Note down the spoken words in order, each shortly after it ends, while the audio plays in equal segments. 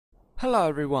Hello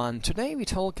everyone, today we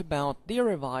talk about the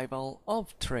revival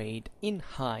of trade in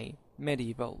high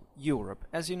medieval Europe.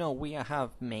 As you know, we have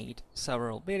made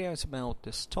several videos about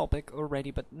this topic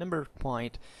already, but never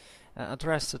quite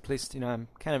addressed, at least kind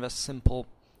of a simple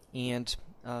and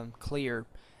clear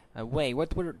way.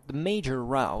 What were the major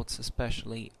routes,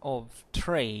 especially of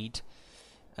trade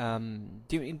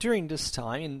during this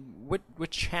time, and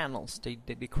what channels they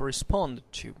corresponded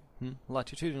to?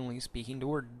 Latitudinally speaking, there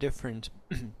were different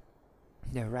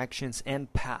directions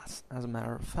and paths, as a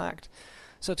matter of fact.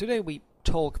 So today we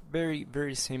talk very,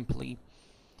 very simply,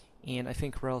 and I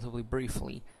think relatively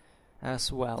briefly as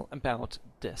well, about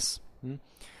this.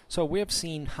 So we have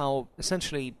seen how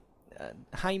essentially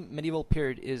high medieval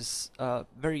period is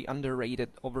very underrated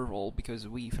overall, because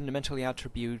we fundamentally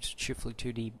attribute chiefly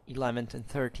to the 11th and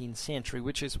 13th century,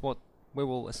 which is what we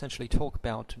will essentially talk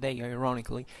about today,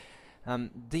 ironically.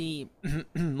 The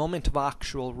moment of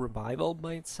actual revival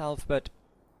by itself, but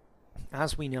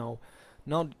as we know,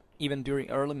 not even during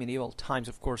early medieval times,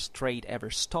 of course, trade ever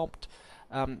stopped.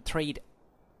 Trade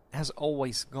has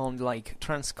always gone, like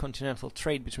transcontinental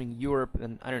trade between Europe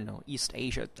and, East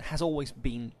Asia has always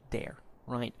been there,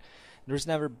 right? There's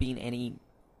never been any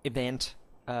event,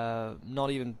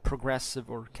 not even progressive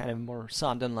or kind of more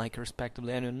sudden, like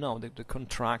respectively, the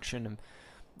contraction of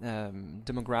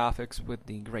demographics with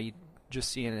the great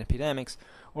Justinian epidemics,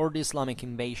 or the Islamic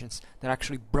invasions that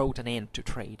actually brought an end to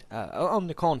trade. On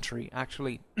the contrary,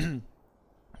 actually, and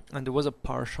there was a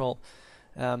partial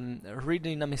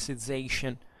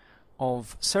redynamicization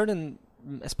of certain,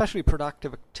 especially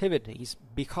productive activities,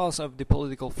 because of the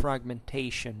political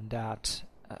fragmentation that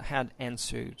had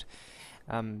ensued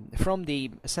from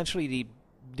essentially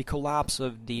the collapse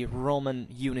of the Roman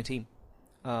unity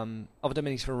of the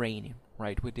Mediterranean,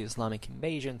 right, with the Islamic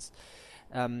invasions.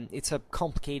 It's a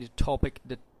complicated topic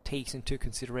that takes into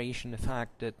consideration the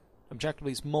fact that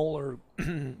objectively smaller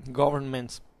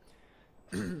governments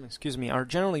are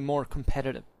generally more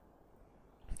competitive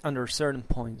under certain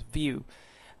points of view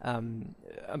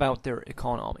about their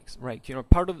economics, right?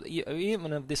 Part of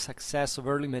even of the success of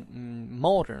early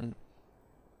modern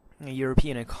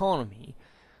European economy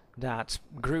that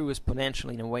grew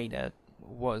exponentially in a way that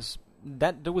was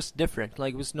different.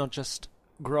 Like, it was not just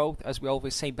growth, as we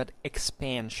always say, but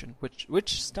expansion,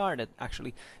 which started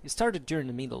during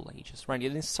the Middle Ages, right?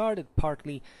 And it started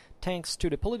partly thanks to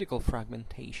the political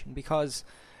fragmentation, because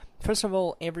first of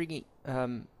all, every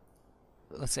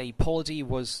let's say polity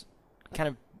was kind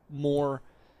of more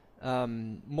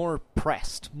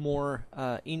pressed, more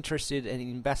interested and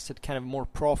invested kind of more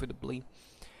profitably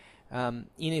in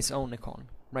its own economy,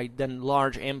 right, than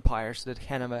large empires that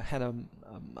kind of had a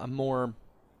more,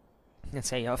 let's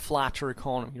say, a flatter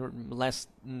economy or less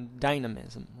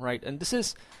dynamism, right? And this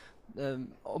is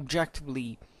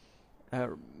objectively,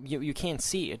 you can't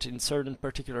see it in certain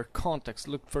particular contexts.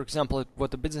 Look, for example, at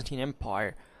what the Byzantine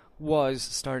Empire was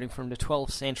starting from the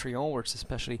 12th century onwards,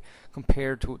 especially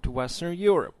compared to Western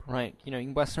Europe, right?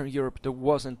 In Western Europe there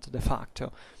wasn't de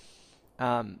facto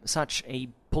such a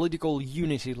political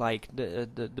unity like the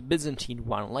Byzantine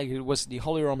one. Like, it was the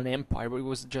Holy Roman Empire, but it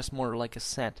was just more like a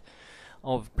set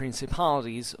of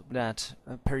principalities that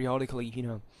periodically,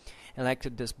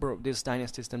 elected these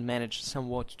dynasties and managed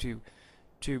somewhat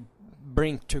to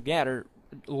bring together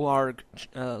large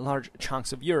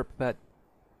chunks of Europe, but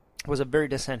was a very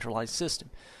decentralized system.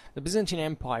 The Byzantine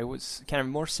Empire was kind of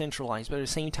more centralized, but at the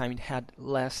same time it had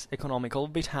less economical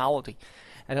vitality.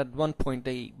 And at one point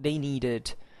they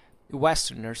needed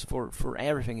Westerners for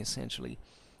everything, essentially.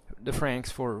 The Franks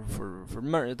for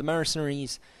the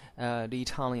mercenaries, the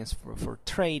Italians for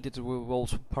trade, that we will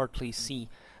also partly see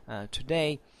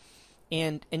today.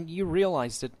 And you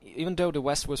realize that even though the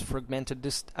West was fragmented,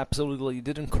 this absolutely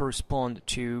didn't correspond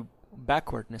to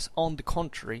backwardness. On the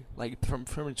contrary, like from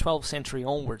the 12th century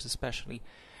onwards especially,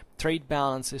 trade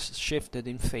balances shifted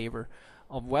in favor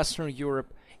of Western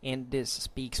Europe, and this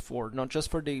speaks for not just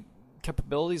for the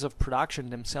capabilities of production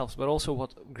themselves, but also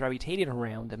what gravitated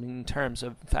around them in terms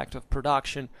of fact of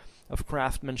production, of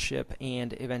craftsmanship,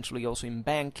 and eventually also in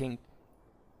banking,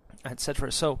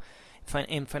 etc. So,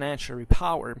 in financial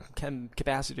power,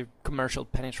 capacity of commercial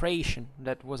penetration,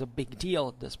 that was a big deal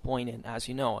at this point. And as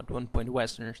you know, at one point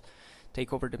Westerners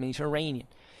take over the Mediterranean.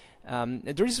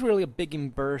 There is really a big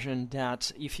inversion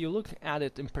that, if you look at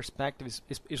it in perspective,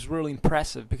 is really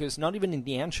impressive, because not even in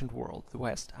the ancient world the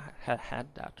West had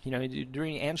that.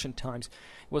 During ancient times,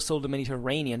 it was still the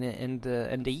Mediterranean and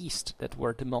the East that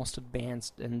were the most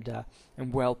advanced and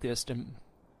wealthiest, and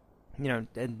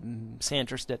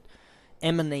centers that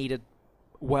emanated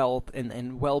wealth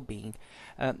and well-being.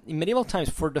 In medieval times,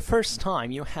 for the first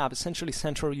time, you have essentially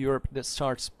Central Europe that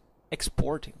starts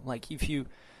exporting. Like if you,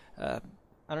 I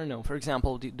don't know, for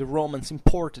example, the Romans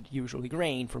imported usually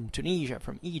grain from Tunisia,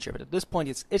 from Egypt. At this point,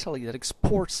 it's Italy that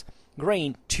exports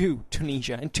grain to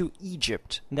Tunisia and to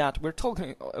Egypt. That we're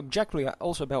talking objectively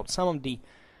also about some of the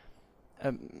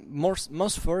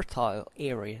most fertile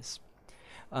areas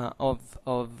of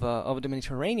the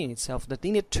Mediterranean itself that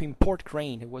needed to import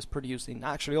grain that was produced in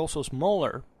actually also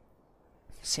smaller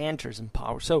centers and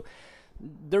power. So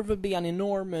there would be an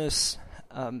enormous,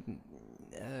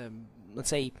 let's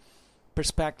say,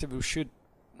 perspective we should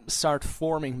start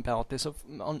forming about this.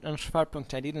 On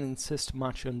Schwerpunkt, I didn't insist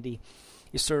much on the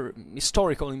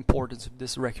historical importance of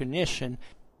this recognition,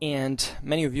 and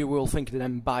many of you will think that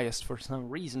I'm biased for some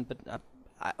reason, but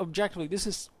objectively, this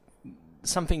is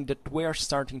something that we're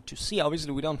starting to see.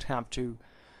 Obviously, we don't have to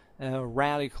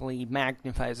radically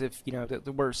magnify as if, you know, that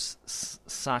there were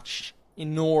such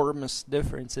enormous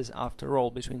differences after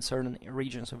all between certain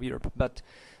regions of Europe, but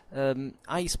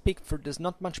I speak for this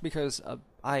not much because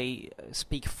I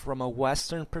speak from a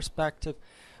Western perspective,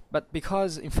 but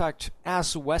because, in fact,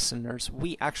 as Westerners,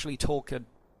 we actually talk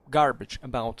garbage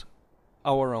about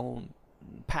our own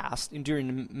past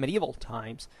during medieval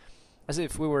times, as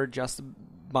if we were just a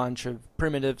bunch of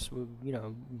primitives, you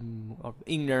know,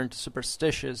 ignorant,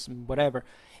 superstitious, whatever,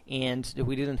 and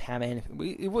we didn't have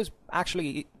anything. It was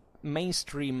actually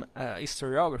mainstream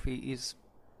historiography is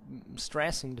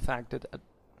stressing the fact that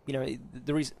you know,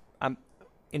 there is an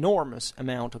enormous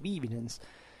amount of evidence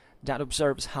that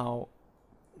observes how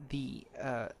the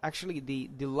actually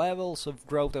the levels of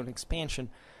growth and expansion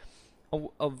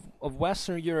of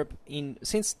Western Europe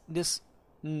since this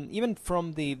even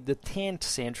from the 10th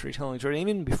century, or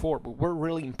even before, but were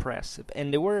really impressive,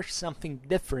 and they were something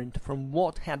different from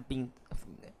what had been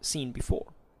seen before.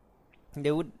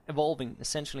 They would evolving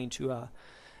essentially into a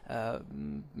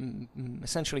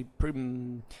essentially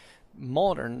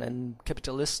modern and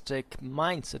capitalistic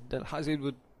mindset that has it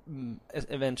would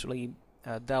eventually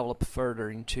develop further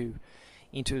into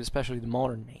especially the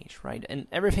modern age, right? And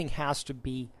everything has to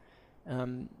be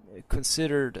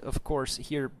considered. Of course,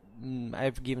 here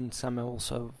I've given some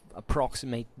also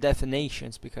approximate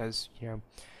definitions because, you know,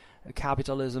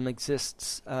 capitalism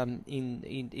exists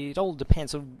it all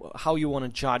depends on how you want to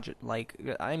judge it. Like,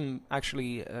 I'm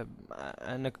actually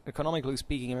economically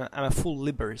speaking, I'm a full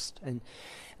liberist,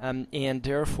 and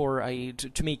therefore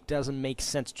to me it doesn't make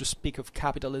sense to speak of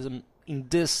capitalism in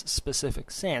this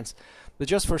specific sense, but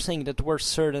just for saying that there were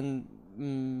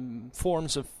certain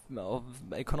forms of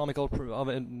economical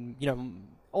you know,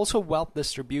 also wealth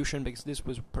distribution, because this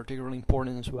was particularly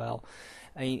important as well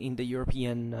in the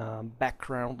European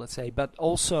background, let's say, but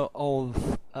also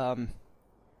of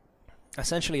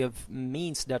essentially of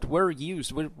means that were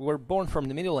used. We're born from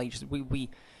the Middle Ages. We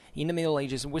in the Middle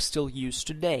Ages we still use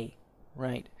today,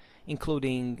 right?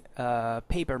 Including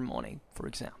paper money, for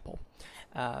example,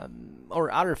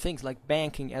 or other things like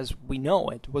banking as we know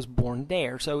it was born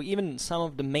there. So even some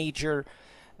of the major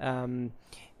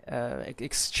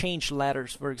exchange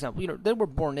letters, for example, you know, they were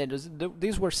born in.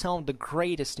 These were some of the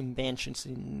greatest inventions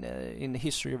in the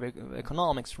history of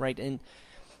economics, right?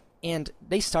 And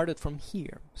they started from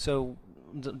here. So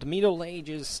the Middle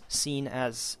Ages seen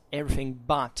as everything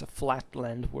but a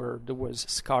flatland where there was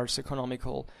scarce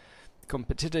economical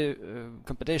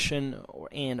competition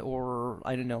or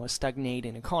I don't know, a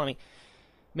stagnating economy.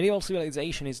 Medieval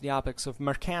civilization is the apex of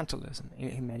mercantilism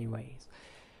in many ways.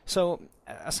 So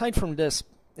aside from this,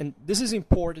 and this is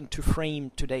important to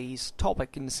frame today's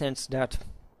topic in the sense that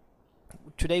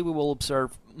today we will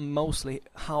observe mostly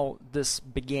how this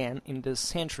began in the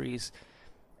centuries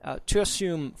to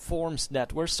assume forms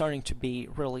that were starting to be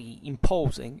really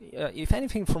imposing, if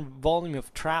anything, from volume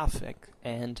of traffic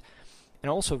and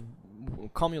also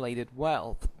accumulated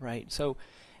wealth, right? So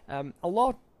a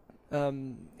lot,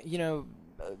 you know,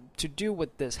 to do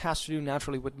with this has to do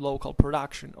naturally with local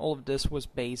production. All of this was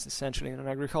based essentially on an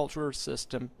agricultural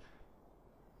system,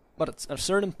 but at a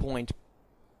certain point,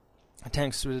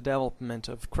 thanks to the development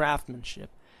of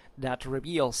craftsmanship, that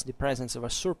reveals the presence of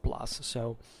a surplus,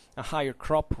 so a higher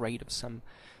crop rate of some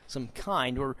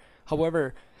kind, or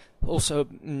however, also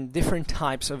different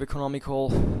types of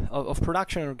economical of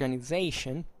production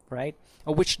organization, right,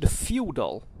 of which the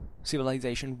feudal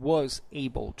civilization was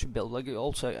able to build. Like,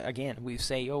 also, again, we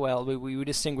say, oh well, we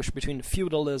distinguish between the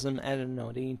feudalism and, I don't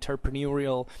know, the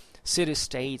entrepreneurial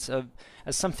city-states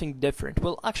as something different.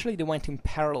 Well, actually, they went in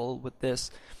parallel with this,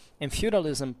 and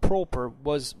feudalism proper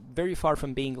was very far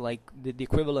from being like the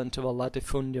equivalent of a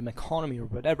latifundium economy or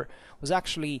whatever. It was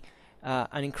actually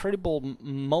an incredible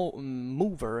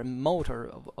mover and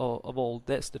motor of all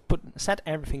this that set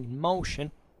everything in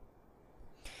motion.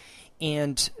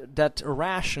 and that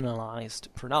rationalized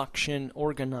production,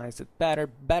 organized it better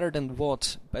than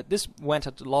what, but this went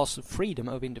at the loss of freedom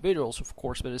of individuals, of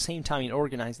course, but at the same time it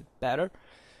organized it better,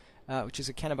 which is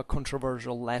a kind of a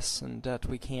controversial lesson that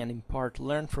we can in part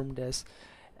learn from this,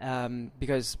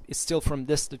 because it's still from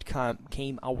this that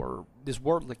came our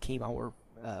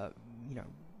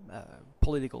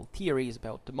political theories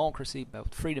about democracy,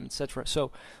 about freedom, etc.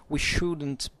 So we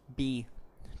shouldn't be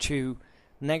too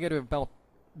negative about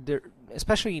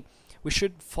especially we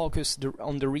should focus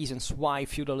on the reasons why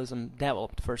feudalism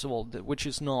developed, first of all, which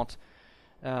is not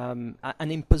an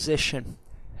imposition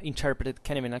interpreted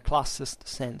kind of in a classist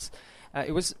sense.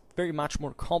 It was very much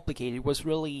more complicated. It was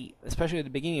really, especially at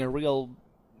the beginning, a real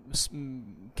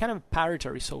kind of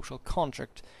paritary social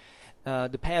contract.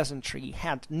 The peasantry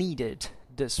had needed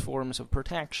these forms of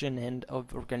protection and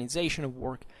of organization of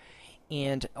work,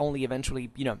 and only eventually,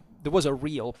 there was a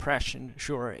real oppression,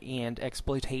 sure, and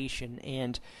exploitation,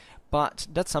 but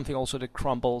that's something also that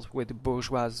crumbled with the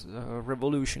bourgeois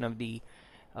revolution of the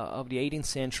 18th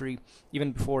century,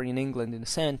 even before in England in the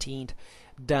 17th,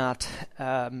 that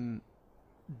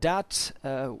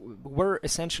were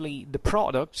essentially the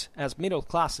product as middle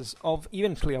classes of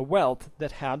eventually a wealth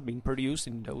that had been produced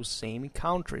in those same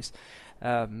countries,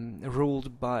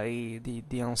 ruled by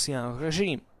the Ancien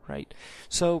regime, right?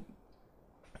 So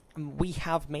we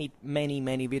have made many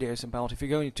videos about, if you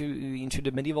go into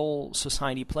the medieval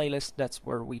society playlist, that's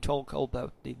where we talk all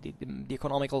about the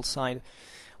economical side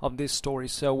of this story.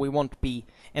 So we won't be,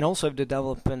 and also the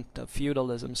development of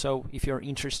feudalism. So if you're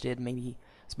interested, maybe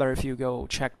it's better if you go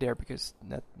check there, because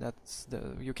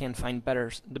you can find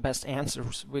the best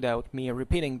answers without me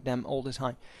repeating them all the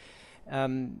time.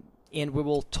 And we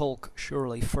will talk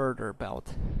surely further about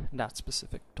that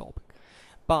specific topic.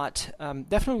 But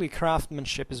definitely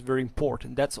craftsmanship is very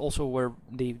important. That's also where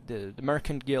the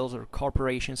merchant guilds or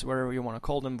corporations, whatever you want to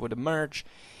call them, would emerge.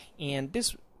 And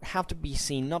this have to be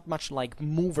seen not much like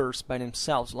movers by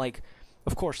themselves. Like,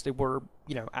 of course, they were,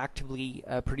 actively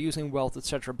producing wealth,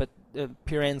 etc. But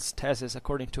Piren's thesis,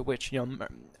 according to which,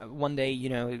 one day,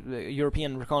 the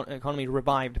European economy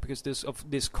revived because of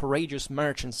these courageous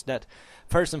merchants that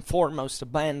first and foremost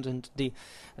abandoned the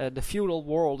feudal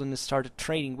world and started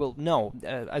trading. Well, no,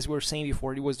 as we were saying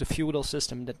before, it was the feudal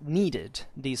system that needed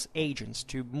these agents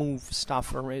to move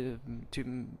stuff around,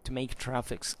 to make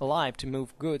traffics alive, to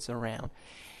move goods around,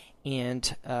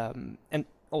 and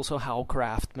also how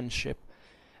craftsmanship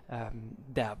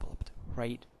developed,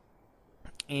 right?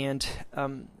 And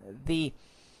there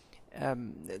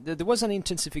was an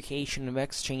intensification of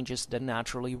exchanges that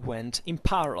naturally went in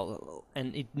parallel,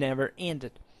 and it never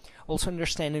ended. Also,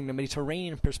 understanding the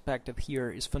Mediterranean perspective here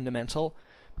is fundamental,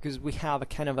 because we have a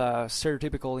kind of a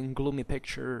stereotypical and gloomy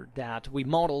picture that we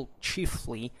model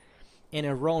chiefly and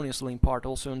erroneously in part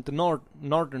also in the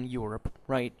northern Europe,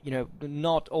 right?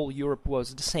 Not all Europe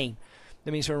was the same.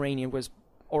 The Mediterranean was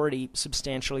already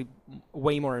substantially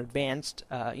way more advanced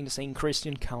in the same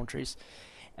Christian countries,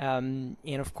 and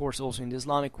of course also in the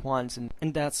Islamic ones,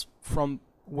 and that's from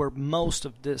where most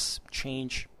of this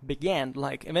change began.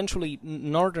 Like, eventually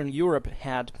Northern Europe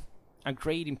had a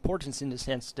great importance in the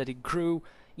sense that it grew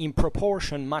in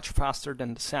proportion much faster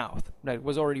than the South, that it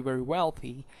was already very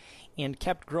wealthy and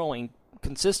kept growing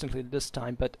consistently at this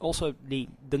time, but also the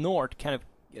North kind of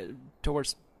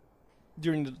towards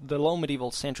during the low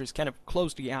medieval centuries kind of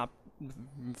closed the gap,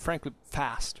 frankly,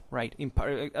 fast, right?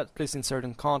 At least in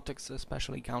certain contexts,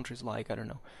 especially countries like, I don't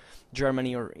know,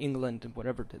 Germany or England and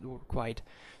whatever, that were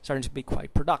starting to be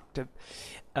quite productive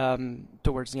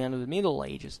towards the end of the Middle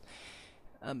Ages.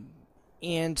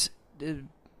 And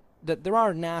that there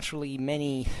are naturally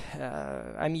many,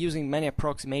 I'm using many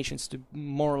approximations to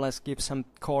more or less give some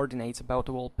coordinates about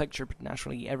the whole picture, but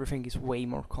naturally everything is way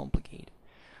more complicated.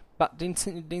 But the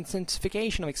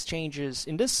intensification of exchanges,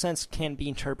 in this sense, can be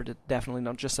interpreted definitely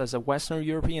not just as a Western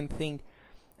European thing.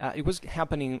 It was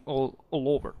happening all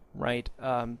over, right?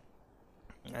 And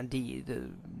the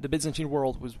Byzantine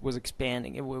world was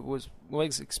expanding. It was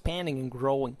expanding and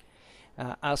growing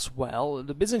as well.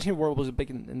 The Byzantine world was big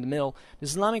in the middle. The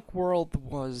Islamic world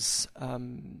was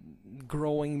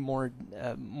growing more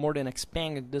than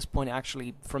expanding at this point.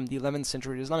 Actually, from the 11th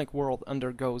century, the Islamic world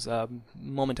undergoes a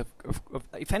moment of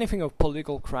if anything, of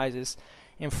political crisis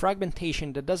and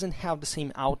fragmentation that doesn't have the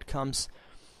same outcomes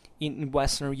in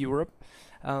Western Europe.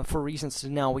 For reasons that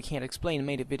now we can't explain. I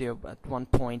made a video at one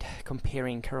point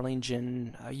comparing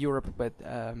Carolingian Europe with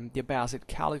the Abbasid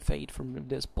Caliphate from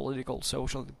this political,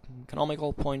 social,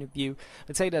 economical point of view.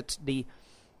 Let's say that the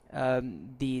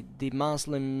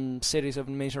Muslim cities of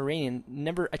the Mediterranean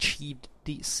never achieved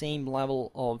the same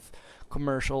level of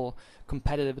commercial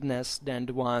competitiveness than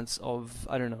the ones of,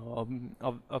 I don't know,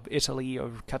 of Italy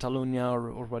or Catalonia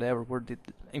or whatever, where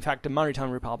in fact the maritime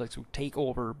republics would take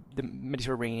over the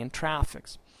Mediterranean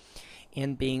traffics,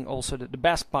 and being also the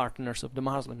best partners of the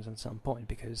Muslims at some point,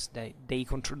 because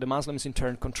the Muslims in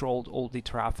turn controlled all the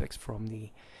traffics from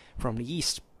the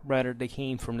east, whether they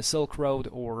came from the Silk Road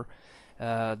or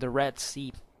the Red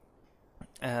Sea,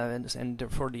 and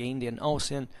for the Indian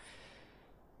Ocean.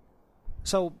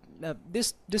 So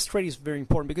this trade is very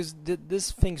important, because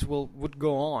these things would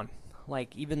go on.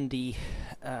 Like even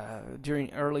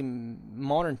during early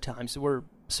modern times, there were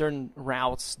certain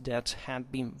routes that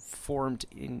had been formed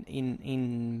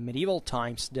in medieval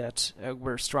times that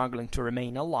were struggling to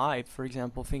remain alive. For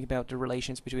example, think about the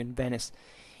relations between Venice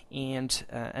and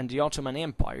the Ottoman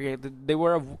Empire. They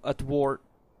were at war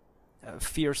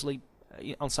fiercely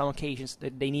on some occasions.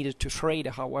 That they needed to trade,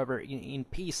 however, in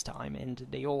peacetime, and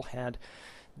they all had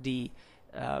the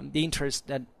interest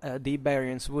that the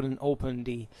Iberians wouldn't open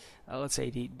let's say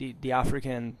the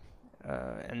African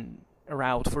and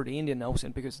route for the Indian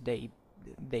Ocean, because they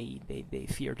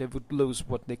feared they would lose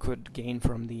what they could gain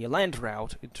from the land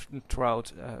route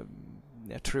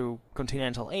through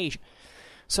continental Asia.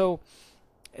 So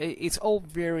it's all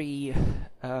very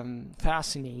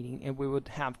fascinating, and we would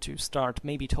have to start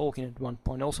maybe talking at one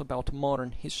point also about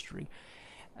modern history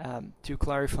to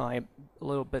clarify a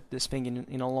little bit this thing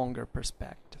in a longer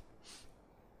perspective.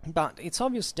 But it's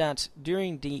obvious that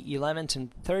during the 11th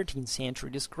and 13th century,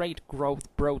 this great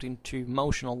growth brought into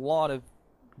motion a lot of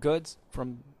goods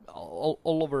from all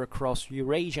over across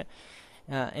Eurasia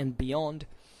and beyond,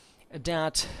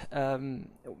 that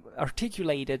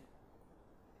articulated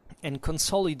and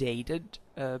consolidated,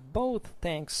 both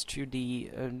thanks to the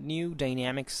new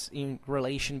dynamics in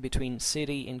relation between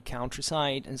city and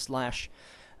countryside and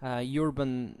 /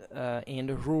 urban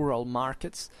and rural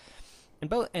markets,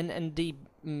 and the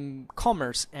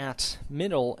commerce at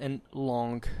middle and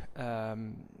long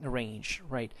range,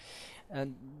 right?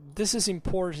 And this is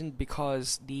important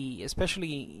because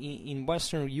especially in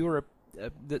Western Europe,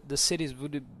 the cities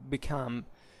would become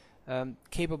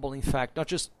capable, in fact, not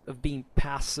just of being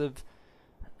passive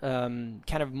kind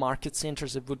of market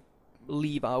centers that would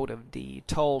leave out of the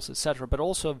tolls, etc., but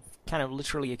also of kind of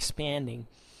literally expanding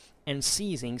and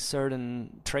seizing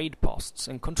certain trade posts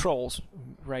and controls,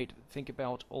 right? Think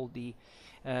about all the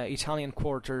Italian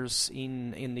quarters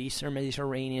in the Eastern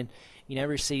Mediterranean, in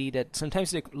every city, that sometimes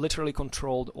they literally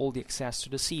controlled all the access to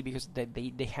the sea, because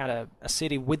they had a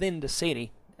city within the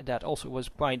city that also was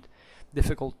quite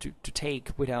difficult to take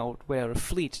without a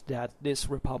fleet that these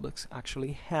republics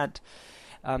actually had.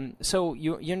 So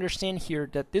you understand here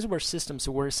that these were systems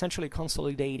that were essentially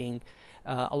consolidating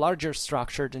a larger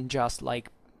structure than just like,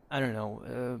 I don't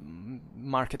know,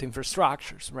 market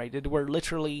infrastructures, right? They were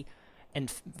literally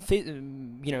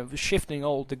shifting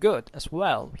all the good as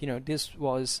well. This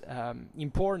was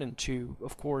important to,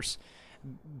 of course,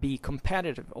 be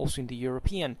competitive also in the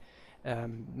European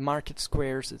market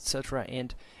squares, etc.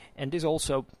 And this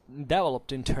also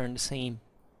developed in turn the same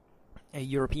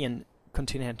European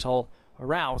continental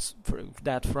routes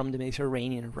that from the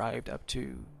Mediterranean arrived up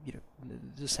to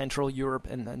the Central Europe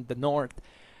and the North.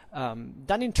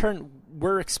 That in turn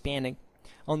were expanding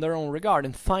on their own regard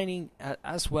and finding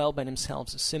as well by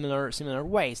themselves similar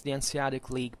ways. The Hanseatic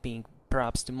League being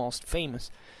perhaps the most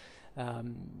famous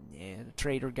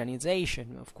trade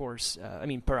organization, of course.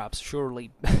 Perhaps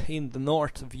surely in the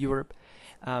north of Europe,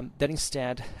 that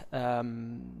instead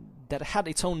that had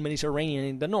its own Mediterranean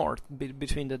in the north,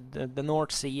 between the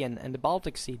North Sea and the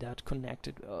Baltic Sea, that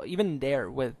connected even there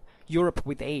with Europe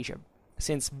with Asia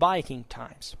since Viking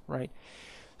times, right?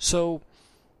 So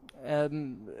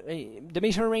the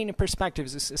Mediterranean perspective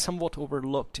is somewhat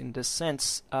overlooked in this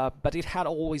sense, but it had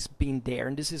always been there,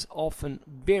 and this is often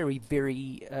very,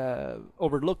 very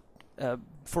overlooked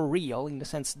for real, in the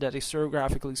sense that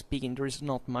historiographically speaking, there is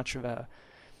not much of a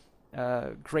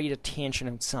great attention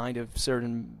outside of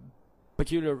certain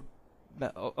peculiar,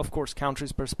 of course,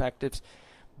 countries' perspectives,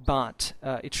 but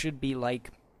it should be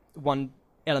like one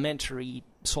elementary,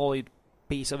 solid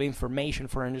piece of information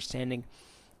for understanding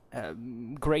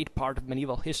great part of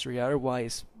medieval history.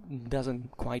 Otherwise, it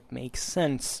doesn't quite make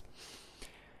sense.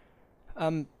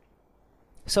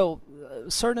 So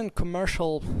certain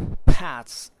commercial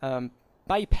paths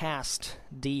bypassed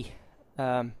the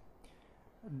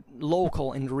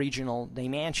local and regional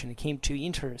dimension. It came to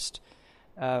interest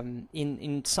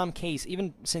in some case,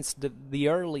 even since the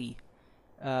early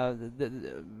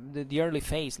the early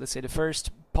phase, let's say the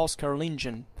first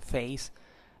post-Carolingian phase,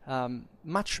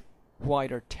 much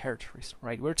wider territories,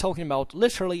 right? We're talking about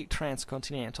literally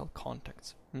transcontinental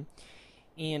contacts,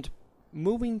 and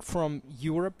moving from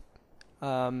Europe,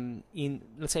 in,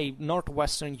 let's say,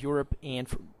 northwestern Europe and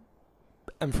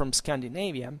from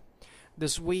Scandinavia, the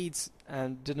Swedes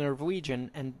and the Norwegian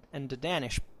and the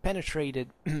Danish penetrated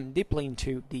deeply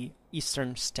into the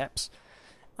eastern steppes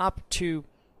up to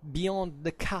beyond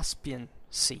the Caspian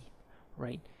Sea,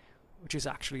 right, which is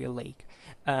actually a lake.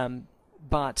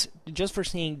 But just for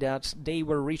saying that they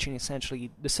were reaching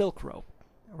essentially the Silk Road,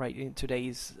 right, in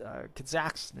today's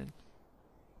Kazakhstan.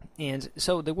 And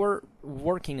so they were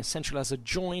working essentially as a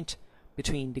joint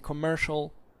between the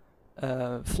commercial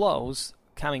flows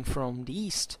coming from the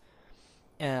east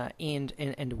and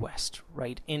the west,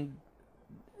 right? And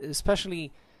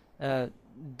especially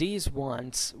these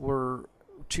ones were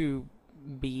to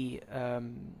be, there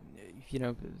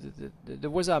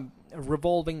was a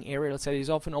revolving area, let's say, is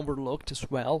often overlooked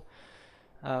as well,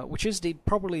 which is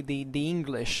probably the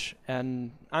English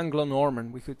and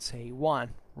Anglo-Norman, we could say,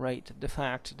 one, right? The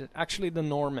fact that actually the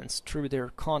Normans, through their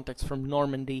contacts from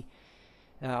Normandy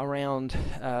around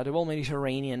the whole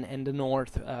Mediterranean and the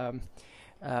north,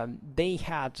 they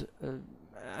had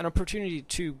an opportunity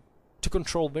to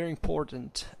control very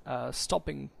important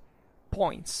stopping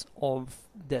points of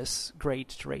this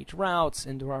great trade routes,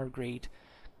 and there are great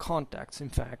contacts, in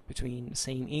fact, between the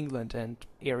same England and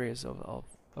areas of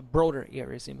broader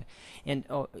areas and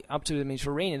up to the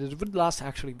Mediterranean that would last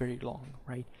actually very long,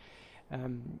 right?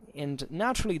 And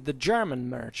naturally, the German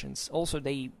merchants also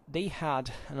they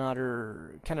had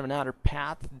another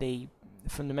path. They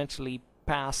fundamentally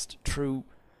passed through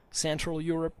Central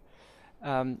Europe,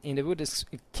 and they would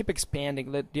keep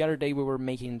expanding. The other day we were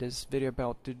making this video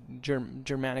about the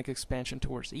Germanic expansion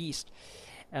towards the east.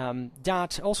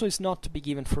 That also is not to be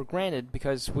given for granted,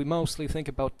 because we mostly think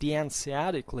about the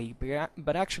Hanseatic League,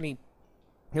 but actually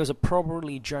there was a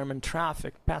properly German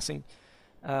traffic passing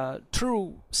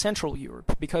through Central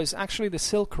Europe, because actually the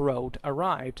Silk Road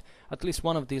arrived, at least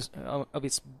one of these of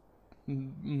its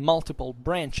multiple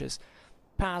branches,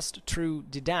 passed through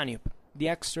the Danube, the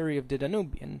estuary of the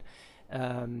Danubian,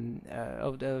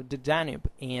 of the Danube,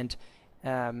 and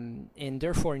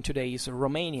therefore in today's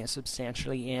Romania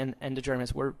substantially, and the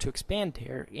Germans were to expand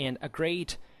there. And a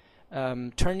great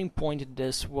turning point in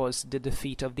this was the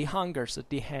defeat of the Hungars at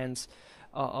the hands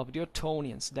of the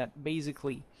Ottonians, that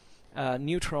basically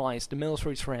neutralized the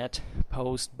military threat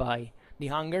posed by the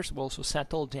Hungars, who also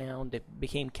settled down. They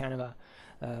became kind of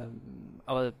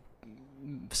a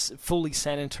fully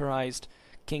sanitarized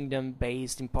kingdom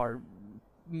based in part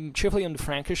chiefly on the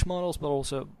Frankish models, but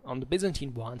also on the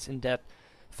Byzantine ones, and that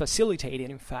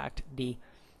facilitated, in fact, the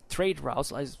trade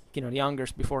routes, as the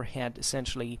Hungars before had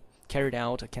essentially carried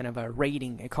out a kind of a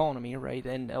raiding economy, right,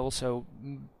 and also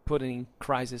put in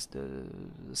crisis the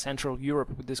Central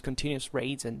Europe with these continuous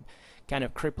raids and kind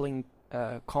of crippling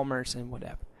commerce and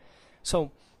whatever.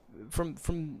 So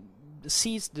from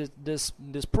sees this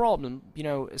problem,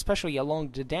 especially along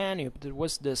the Danube, there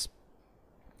was this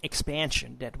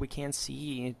expansion that we can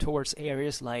see towards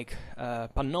areas like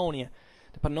Pannonia,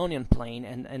 the Pannonian Plain,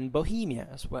 and Bohemia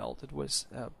as well, that was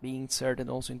being inserted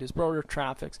also in these broader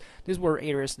traffics. These were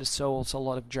areas that saw also a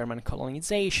lot of German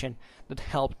colonization that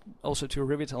helped also to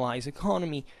revitalize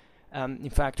economy.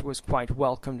 In fact, was quite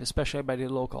welcomed, especially by the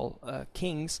local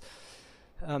kings.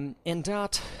 And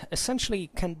that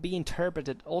essentially can be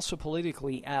interpreted also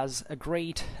politically as a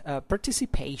great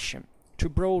participation to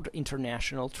broad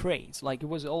international trades. Like, it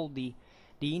was all the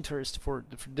interest for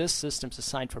these systems,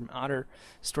 aside from other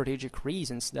strategic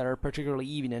reasons that are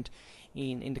particularly evident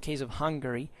in the case of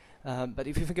Hungary. But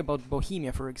if you think about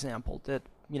Bohemia, for example, that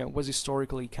was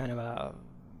historically kind of a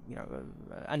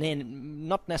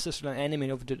not necessarily an enemy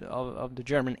of the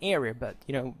German area, but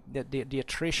the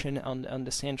attrition on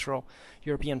the Central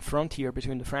European frontier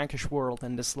between the Frankish world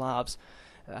and the Slavs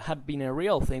had been a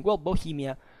real thing. Well,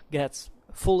 Bohemia gets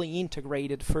fully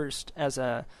integrated first as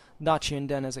a duchy and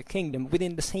then as a kingdom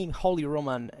within the same Holy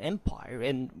Roman Empire,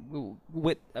 and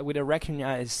with a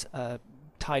recognized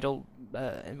title,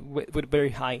 with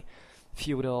very high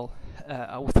feudal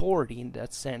authority in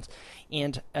that sense,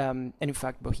 and in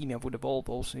fact Bohemia would evolve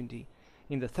also in the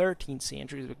 13th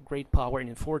century with great power, and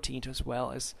in 14th as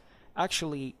well, as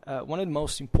actually one of the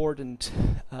most important,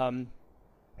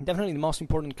 definitely the most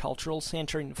important cultural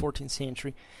center in the 14th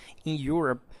century in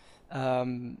Europe,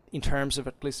 in terms of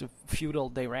at least a feudal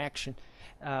direction,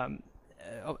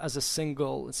 as a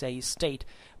single, let's say, state,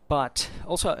 but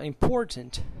also an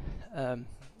important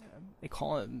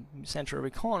center of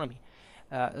economy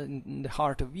in the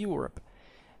heart of Europe.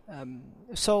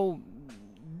 So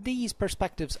these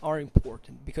perspectives are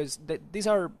important, because these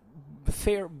are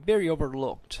very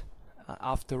overlooked,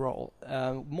 after all,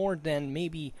 more than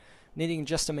maybe needing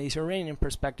just a Mediterranean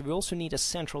perspective, we also need a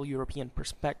Central European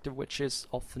perspective, which is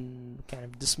often kind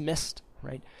of dismissed,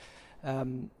 right?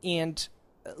 And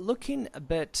looking a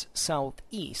bit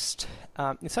southeast,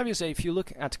 it's obvious that if you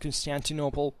look at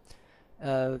Constantinople,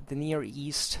 the Near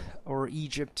East, or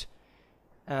Egypt,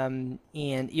 and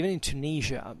even in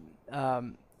Tunisia,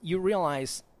 you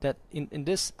realize that in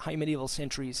this high medieval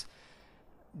centuries,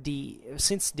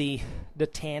 since the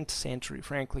 10th century,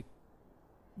 frankly,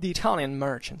 the Italian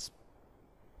merchants,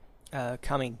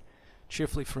 coming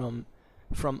chiefly from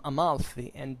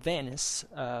Amalfi and Venice,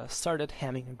 started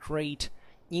having a great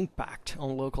impact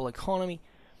on local economy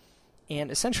and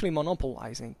essentially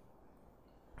monopolizing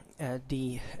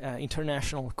the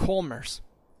international commerce,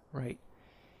 right?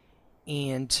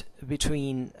 And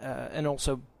between and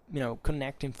also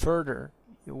connecting further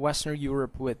Western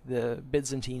Europe with the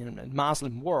Byzantine and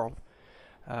Muslim world,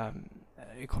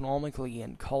 economically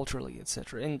and culturally,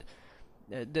 etc. And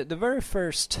the very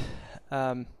first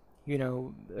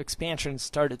expansion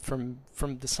started from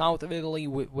the south of Italy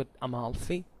with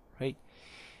Amalfi, right?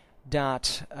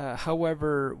 That,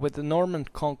 however, with the Norman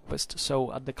conquest,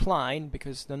 so a decline,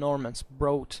 because the Normans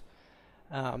brought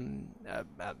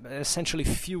essentially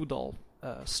feudal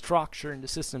structure in the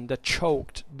system that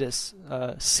choked these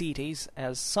cities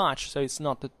as such. So it's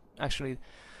not that actually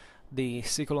the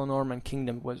Siculo-Norman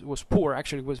kingdom was poor.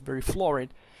 Actually, it was very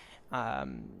florid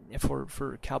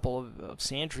for a couple of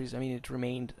centuries. I mean, it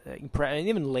remained and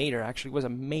even later, actually, was a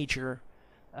major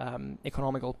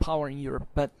economical power in Europe.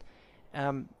 But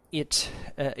it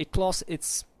lost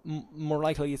its more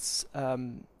likely its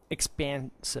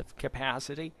expansive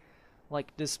capacity,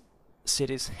 like these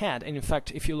cities had. And in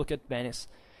fact, if you look at Venice,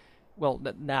 well,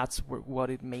 that's what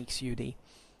it makes you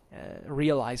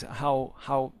realize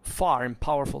how far and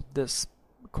powerful this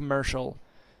commercial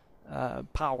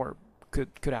power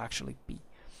could actually be.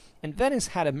 And Venice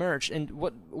had emerged, and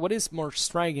what is more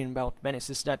striking about Venice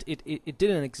is that it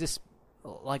didn't exist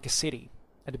like a city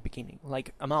at the beginning,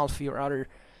 like Amalfi or other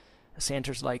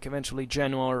centers like eventually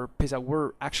Genoa or Pisa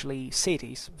were actually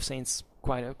cities since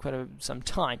quite some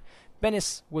time.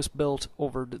 Venice was built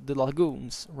over the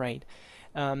lagoons, right?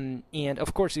 And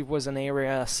of course it was an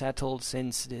area settled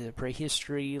since the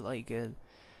prehistory,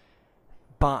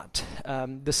 but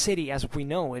the city as we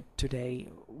know it today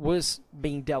was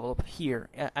being developed here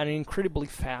at an incredibly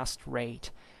fast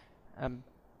rate,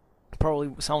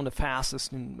 probably some of the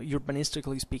fastest,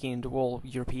 urbanistically speaking, in the whole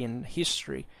European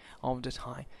history of the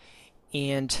time.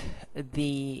 And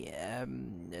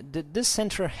this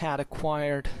center had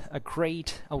acquired a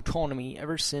great autonomy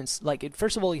ever since.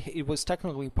 First of all, it was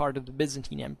technically part of the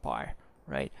Byzantine Empire,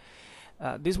 right?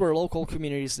 These were local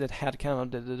communities that had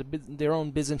kind of their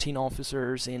own Byzantine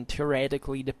officers, and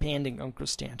theoretically depending on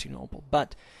Constantinople.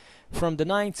 But from the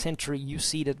 9th century, you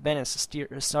see that Venice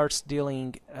starts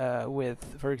dealing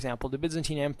with, for example, the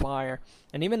Byzantine Empire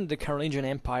and even the Carolingian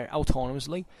Empire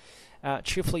autonomously.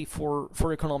 Chiefly for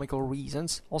economical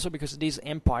reasons, also because these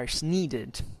empires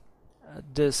needed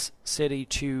this city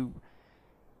to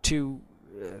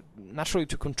naturally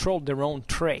to control their own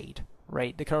trade,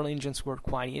 right? The Carolingians were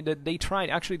they tried,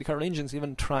 actually the Carolingians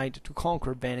even tried to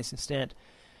conquer Venice instead.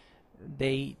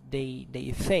 They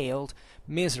failed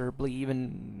miserably.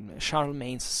 Even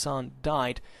Charlemagne's son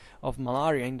died of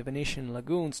malaria in the Venetian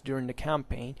lagoons during the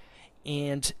campaign.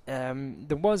 And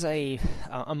there was a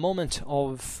moment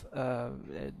of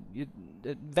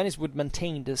Venice would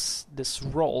maintain this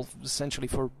role essentially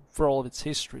for all of its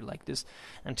history like this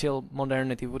until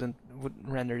modernity would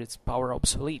render its power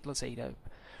obsolete. Let's say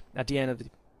at the end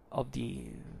of the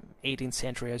 18th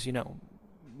century, as you know,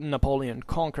 Napoleon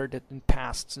conquered it and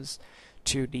passed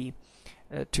to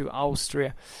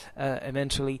Austria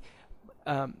eventually.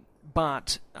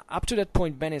 But up to that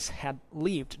point, Venice had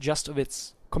lived just of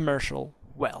its commercial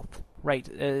wealth, right?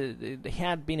 They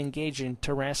had been engaged in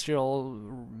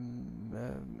terrestrial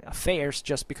affairs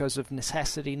just because of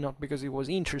necessity, not because it was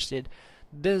interested.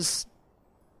 These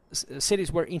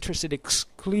cities were interested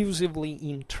exclusively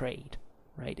in trade,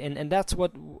 right? And that's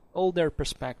what all their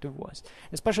perspective was,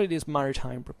 especially these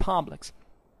maritime republics.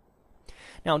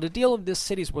 Now, the deal of these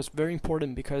cities was very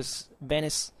important because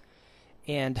Venice,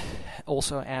 and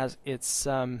also as its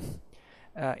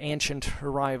ancient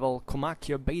rival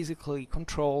Comacchio, basically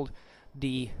controlled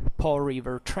the Po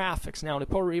River traffics. Now, the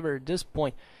Po River at this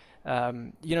point,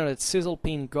 that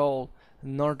Cisalpine Gaul,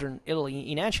 northern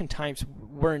Italy, in ancient times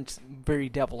weren't very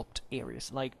developed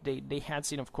areas. Like they had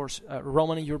seen, of course,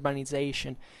 Roman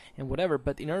urbanization and whatever,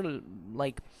 but in order,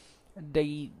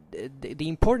 the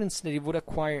importance that it would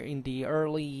acquire in the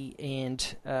early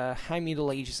and high Middle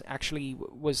Ages actually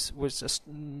was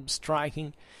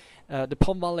striking. the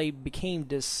Po Valley became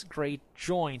this great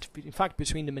joint, in fact,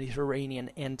 between the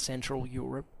Mediterranean and Central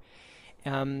Europe.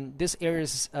 These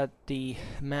areas at the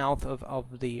mouth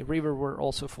of the river were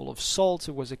also full of salt.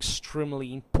 It was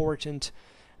extremely important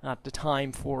at the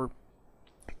time for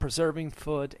preserving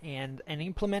food and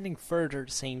implementing further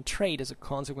the same trade as a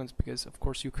consequence, because of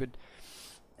course you could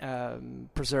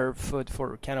preserve food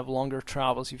for kind of longer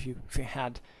travels if you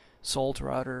had salt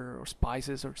or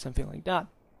spices or something like that,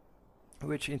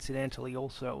 which incidentally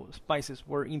also spices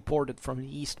were imported from the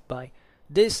east by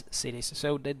these cities,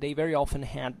 so that they very often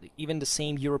had even the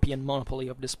same European monopoly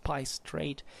of the spice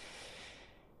trade.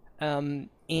 And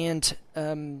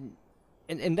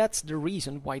that's the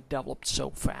reason why it developed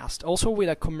so fast. Also with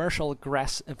a commercial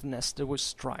aggressiveness that was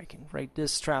striking, right?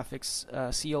 This traffic's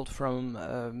sailed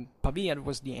from Pavia,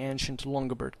 was the ancient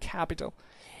Longobard capital,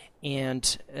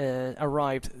 and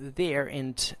arrived there,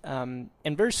 and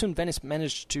very soon Venice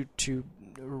managed to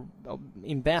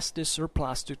invest this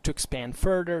surplus to expand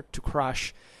further, to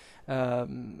crush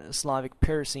Slavic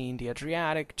piracy in the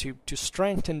Adriatic, to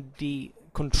strengthen the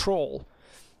control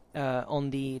on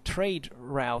the trade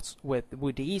routes with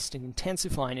the East, and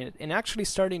intensifying it, and actually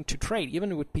starting to trade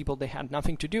even with people they had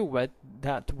nothing to do with,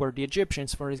 that were the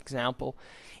Egyptians, for example.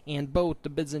 And both the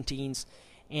Byzantines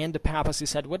and the papacy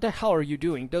said, what the hell are you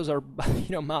doing? Those are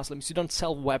Muslims. You don't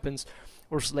sell weapons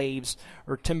or slaves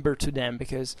or timber to them,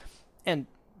 because, and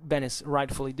Venice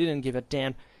rightfully didn't give a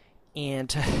damn,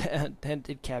 and and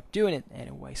it kept doing it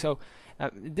anyway. So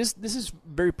this is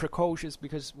very precocious,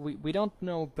 because we don't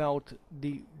know about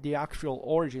the actual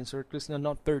origins, or at least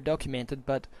not very documented,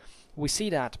 but we see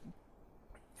that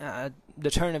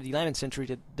the turn of the 11th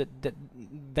century that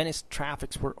Venice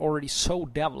traffics were already so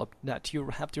developed that you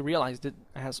have to realize that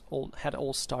had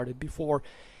all started before,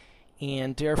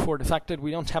 and therefore the fact that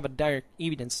we don't have a direct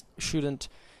evidence shouldn't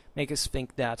make us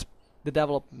think that the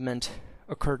development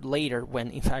occurred later,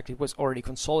 when in fact it was already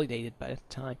consolidated by that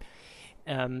time.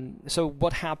 So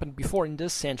what happened before in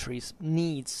these centuries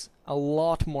needs a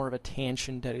lot more of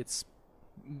attention that it's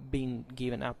been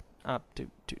given up to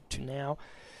now.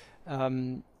 But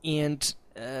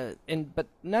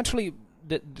naturally,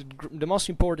 the most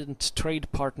important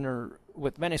trade partner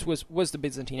with Venice was the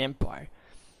Byzantine Empire,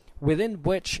 within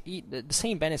which the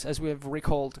same Venice, as we have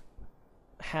recalled,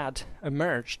 had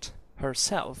emerged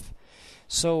herself.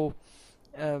 So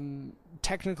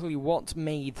technically, what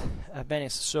made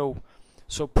Venice so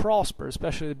prosperous,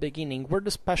 especially at the beginning, were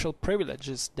the special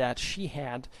privileges that she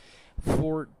had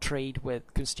for trade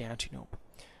with Constantinople.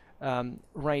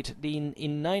 Right,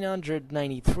 in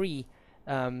 993,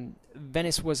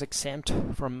 Venice was exempt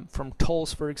from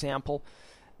tolls, for example,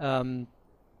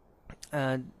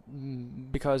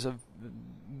 because of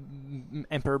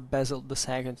Emperor Basil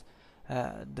II's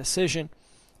decision,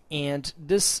 and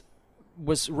this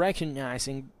was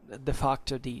recognizing the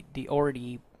fact of the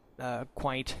already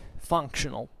quite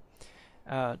functional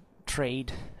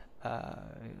trade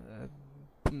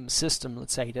system,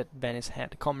 let's say, that Venice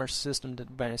had, the commerce system that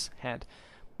Venice had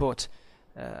put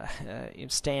in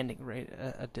standing right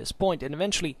at this point. And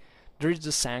eventually there is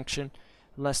a sanction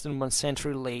less than 1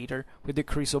 century later with the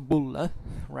Chrysobulla,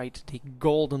 right, the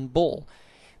Golden Bull,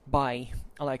 by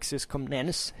Alexius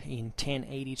Comnenus in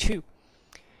 1082,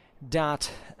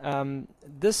 that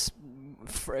this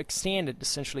extended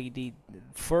essentially the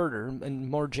further and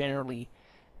more generally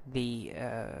the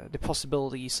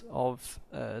possibilities of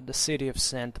the city of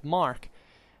Saint Mark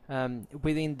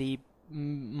within the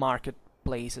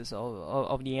marketplaces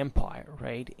of the empire,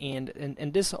 right?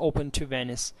 And this opened to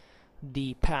Venice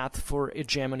the path for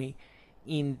hegemony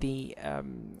in the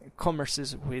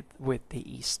commerces with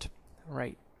the East,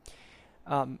 right?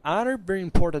 Another very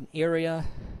important area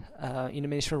in the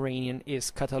Mediterranean is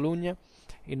Catalonia,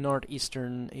 in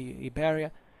northeastern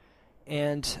Iberia,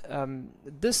 and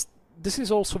this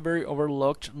is also very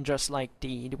overlooked, just like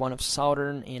the one of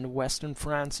southern and western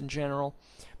France in general,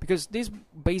 because these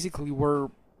basically were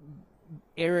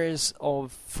areas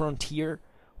of frontier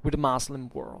with the Muslim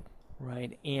world,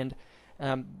 right? And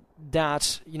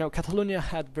that, Catalonia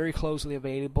had very closely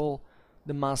available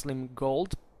the Muslim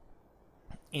gold,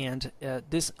 and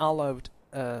this allowed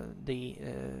the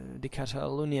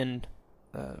Catalonian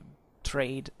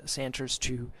trade centers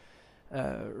to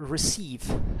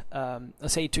receive,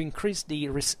 let's say, to increase the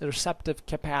receptive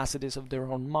capacities of their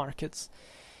own markets,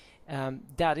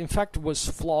 that in fact was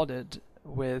flooded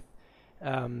with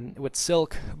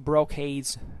silk,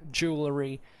 brocades,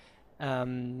 jewelry,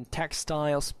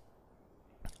 textiles,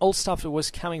 all stuff that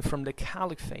was coming from the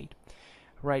Caliphate,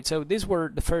 right? So these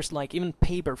were the first, like even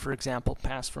paper, for example,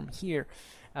 passed from here.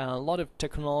 A lot of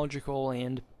technological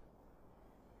and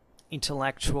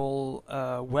intellectual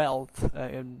wealth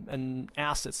and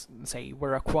assets, say,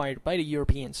 were acquired by the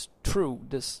Europeans through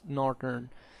this northern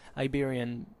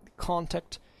Iberian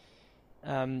contact.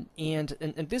 And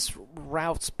this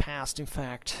routes passed, in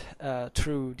fact,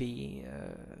 through the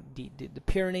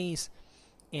Pyrenees,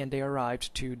 and they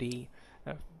arrived to the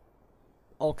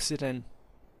Occitan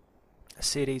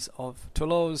cities of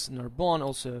Toulouse, Narbonne,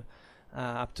 also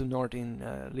up to north in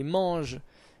Limoges,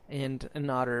 and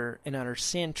other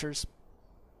centers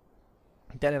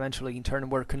that eventually in turn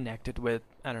were connected with,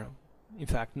 I don't know, in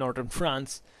fact, northern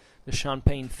France, the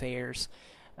Champagne fairs,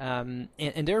 and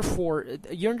therefore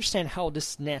you understand how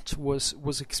this net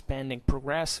was expanding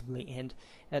progressively and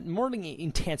more than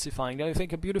intensifying. I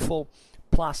think a beautiful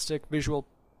plastic visual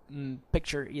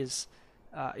picture is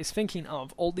thinking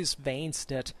of all these veins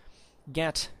that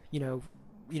get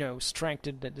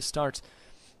strengthened at the start,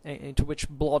 into which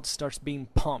blood starts being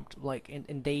pumped, like,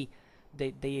 and they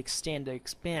extend, they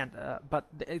expand, but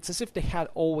it's as if they had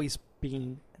always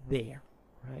been there,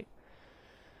 right?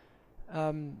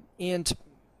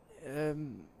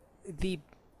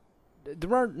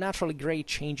 There are naturally great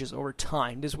changes over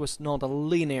time. This was not a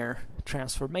linear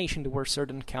transformation. There were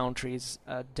certain countries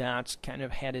that kind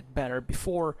of had it better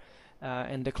before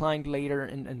and declined later,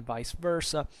 and vice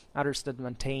versa. Others that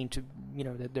maintained to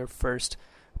their first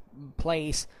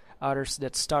place. Others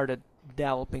that started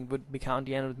developing would become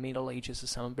the end of the Middle Ages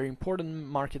as some very important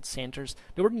market centers.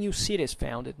 There were new cities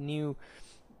founded, new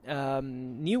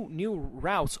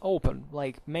routes open.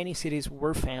 Like, many cities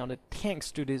were founded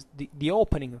thanks to the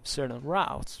opening of certain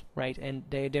routes, right? And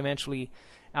they eventually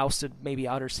ousted maybe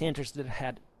other centers that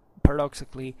had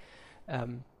paradoxically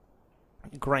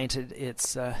triggered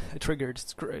its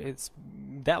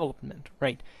development,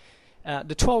 right?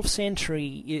 The 12th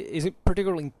century is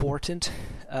particularly important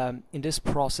in this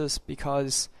process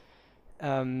because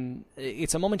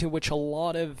it's a moment in which a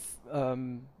lot of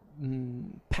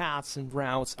paths and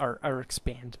routes are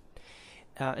expanded,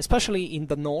 especially in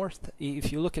the north.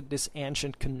 If you look at this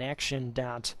ancient connection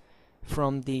that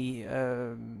from the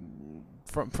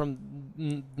from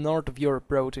north of Europe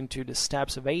brought into the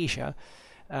steppes of Asia,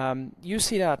 you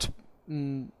see that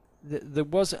there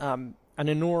was an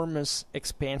enormous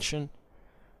expansion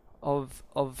of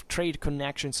trade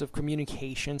connections, of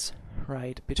communications,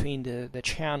 right, between the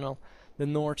Channel, the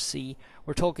North Sea.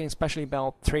 We're talking especially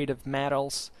about trade of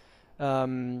metals,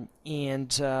 and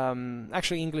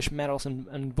actually English metals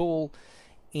and wool,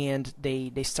 and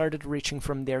they started reaching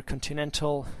from their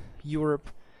continental Europe.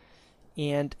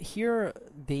 And here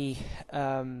they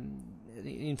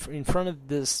in front of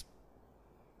this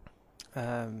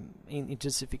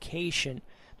intensification,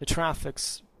 the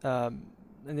traffics, and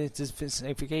the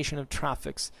intensification of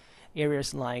traffics,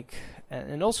 areas like,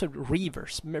 and also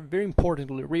rivers, very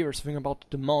importantly rivers, think about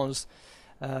the Meuse,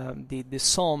 the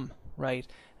Somme, right,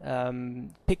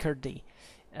 Picardy.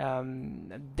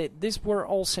 These were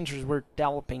all centers were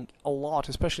developing a lot,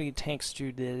 especially thanks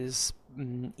to these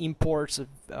imports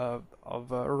of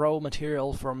raw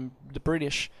material from the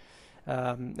British,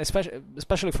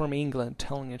 especially from England,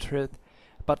 telling the truth,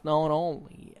 but not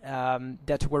only,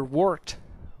 that were worked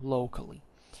locally.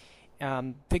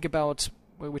 Think about,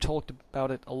 we talked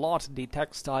about it a lot, the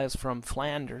textiles from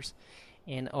Flanders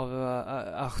and of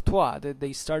Artois, that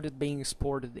they started being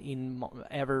exported in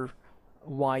ever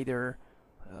wider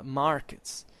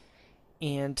markets.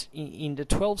 And in the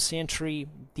 12th century,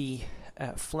 the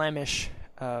Flemish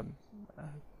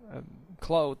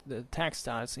cloth, the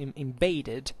textiles,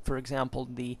 invaded, for example,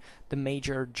 the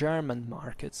major German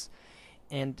markets,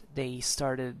 and they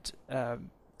started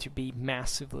to be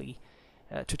massively,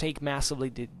 to take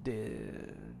massively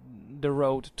the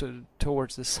road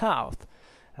towards the south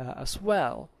as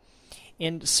well.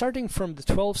 And starting from the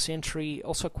 12th century,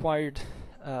 also acquired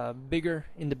bigger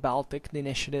in the Baltic, the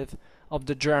initiative of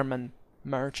the German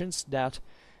merchants that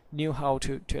knew how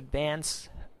to advance,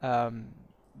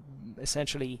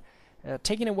 essentially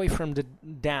taking away from the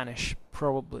Danish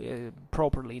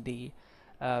properly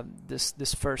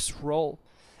this first role.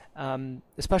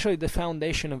 Especially the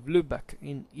foundation of Lübeck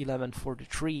in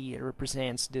 1143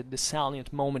 represents the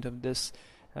salient moment of this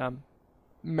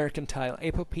mercantile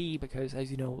epopee, because,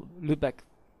 as you know, Lübeck,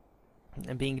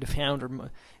 and being the founder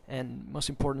and most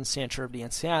important center of the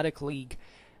Hanseatic League,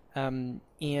 so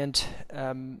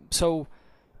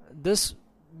this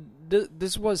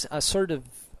was a sort of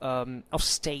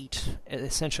state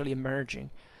essentially emerging,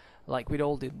 like with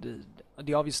all the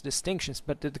obvious distinctions,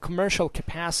 but the commercial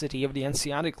capacity of the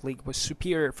Hanseatic League was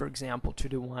superior, for example, to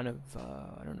the one of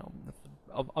I don't know,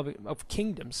 of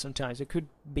kingdoms. Sometimes it could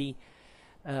be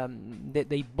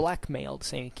they blackmailed,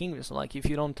 saying kingdoms, like, if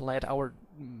you don't let our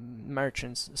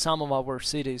merchants, some of our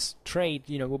cities trade,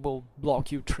 we will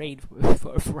block you trade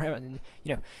forever. And,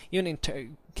 even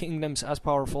in kingdoms as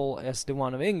powerful as the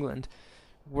one of England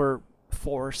were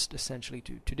forced essentially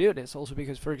to do this. Also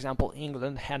because, for example,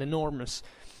 England had enormous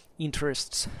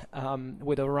interests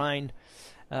with the Rhine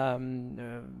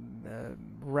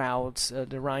routes,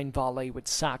 the Rhine Valley with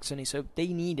Saxony, so they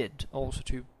needed also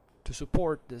to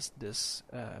support this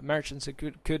merchants that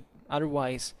could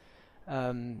otherwise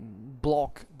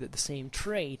block the same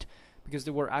trade, because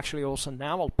they were actually also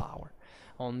naval power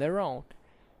on their own.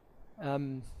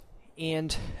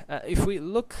 And if we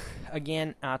look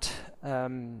again at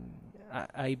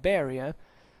Iberia,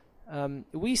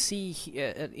 we see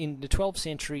in the 12th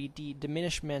century the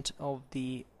diminishment of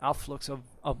the afflux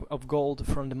of gold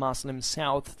from the Muslim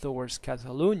south towards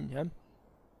Catalonia,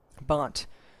 but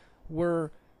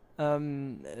were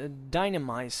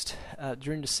dynamized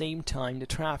during the same time the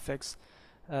traffics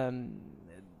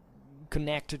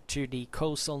connected to the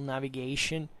coastal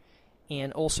navigation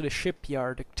and also the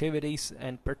shipyard activities, and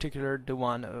in particular the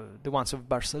ones of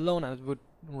Barcelona would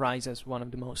rise as one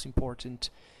of the most important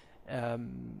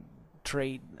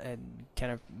trade and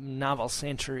kind of naval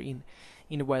center in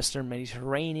the Western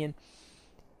Mediterranean,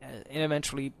 and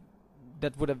eventually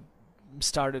that would have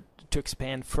started to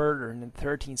expand further in the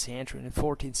 13th century and the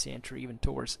 14th century, even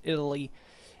towards Italy,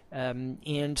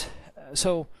 and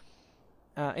so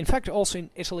in fact also in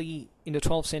Italy in the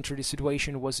 12th century the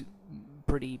situation was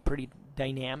pretty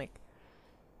dynamic.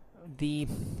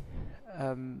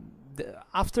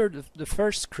 After the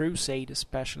first crusade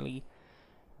especially,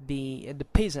 the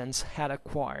peasants had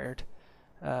acquired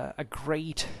a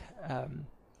great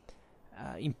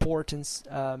importance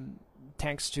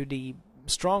thanks to the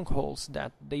strongholds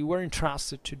that they were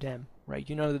entrusted to them, right?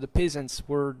 That the peasants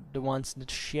were the ones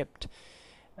that shipped,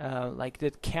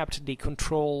 that kept the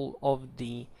control of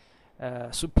the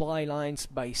supply lines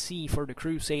by sea for the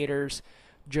Crusaders.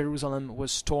 Jerusalem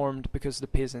was stormed because the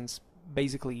peasants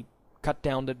basically cut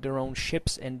down their own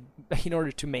ships, and in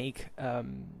order to make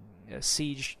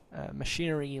siege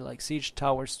machinery like siege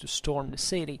towers to storm the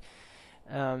city.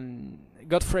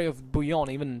 Godfrey of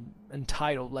Bouillon even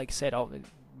entitled, said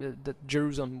that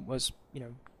Jerusalem was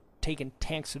taken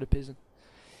thanks to the peasant,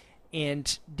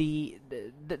 and the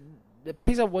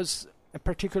Pisa was a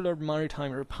particular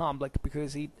maritime republic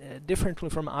because it, differently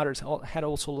from others, had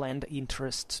also land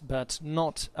interests, but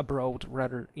not abroad,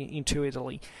 rather into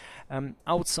Italy.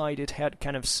 Outside it had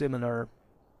kind of similar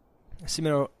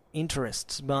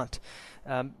interests, but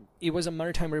it was a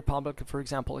maritime republic that, for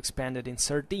example, expanded in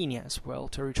Sardinia as well,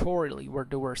 territorially, where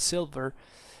there were silver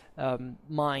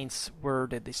mines where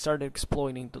they started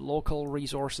exploiting the local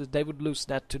resources. They would lose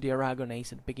that to the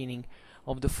Aragonese at the beginning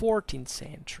of the 14th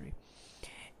century.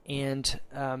 And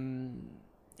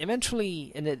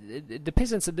eventually, the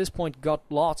peasants at this point got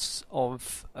lots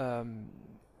of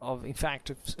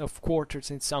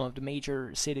quarters in some of the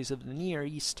major cities of the Near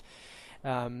East,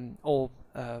 all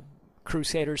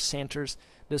Crusader centers.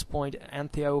 At this point,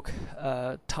 Antioch,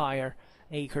 Tyre,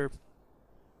 Acre.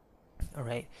 All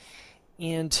right,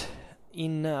 and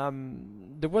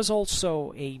there was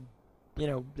also the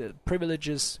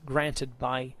privileges granted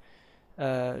by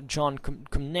John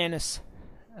Comnenus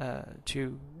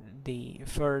to the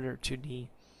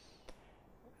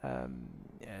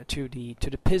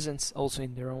peasants also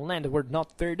in their own land. They were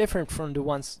not very different from the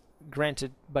ones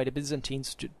granted by the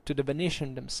Byzantines to the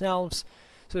Venetians themselves.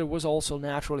 So there was also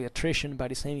naturally attrition by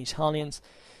the same Italians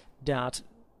that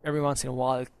every once in a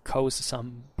while caused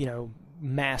some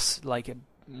mass, like a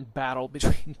battle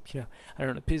between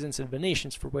the peasants and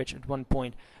Venetians, for which at one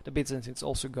point the Byzantines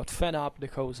also got fed up. They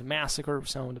caused a massacre of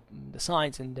some of the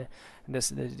sides, and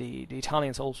the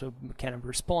Italians also kind of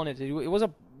responded. It was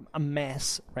a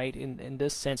mess, right, in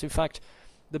this sense. In fact,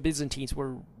 the Byzantines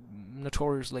were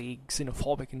notoriously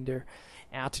xenophobic in their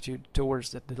attitude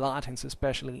towards the Latins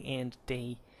especially, and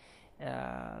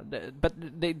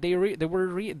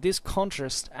this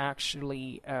contrast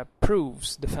actually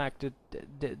proves the fact that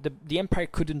the empire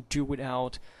couldn't do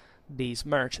without these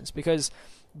merchants, because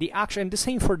and the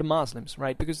same for the Muslims,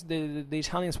 right? Because the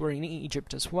Italians were in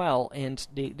Egypt as well, and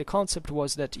the concept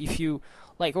was that if you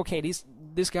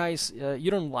these guys, you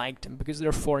don't like them because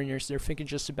they're foreigners, they're thinking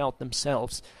just about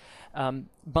themselves.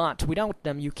 But without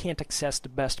them, you can't access the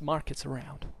best markets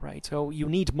around, right? So you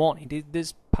need money.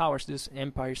 These powers, these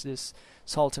empires, these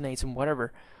sultanates and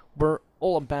whatever, were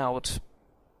all about...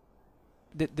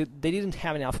 They didn't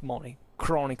have enough money,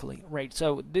 chronically, right?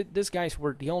 So these guys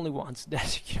were the only ones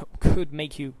that could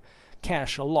make you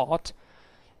cash a lot,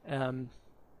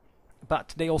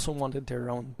 but they also wanted their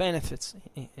own benefits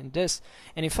in this.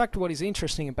 And in fact, what is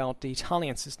interesting about the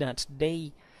Italians is that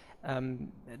they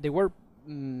they were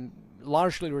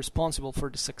largely responsible for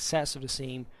the success of the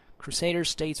same Crusader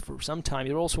states for some time.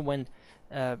 It also when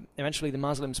eventually the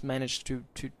Muslims managed to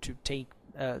take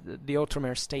the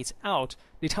Ottoman states out,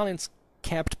 the Italians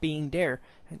kept being there,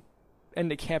 and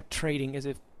they kept trading as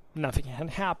if nothing had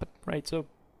happened, right? So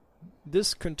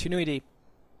this continuity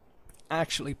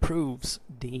actually proves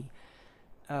the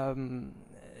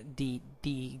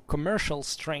commercial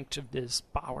strength of these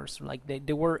powers. Like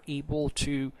they were able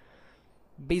to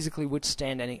basically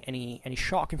withstand any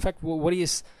shock. In fact, what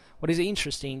is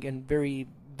interesting and very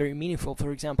very meaningful,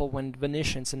 for example, when the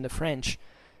Venetians and the French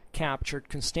captured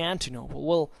Constantinople.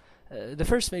 Well,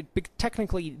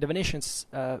 technically the Venetians,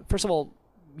 first of all,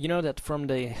 you know that from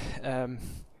the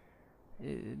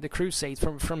Crusades,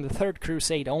 from the Third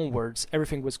Crusade onwards,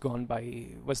 everything was done by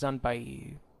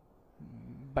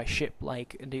ship.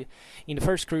 Like in the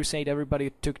First Crusade,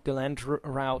 everybody took the land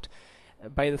route.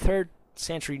 By the third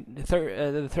century,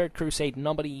 the Third Crusade,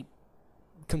 nobody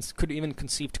could even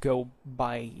conceive to go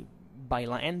by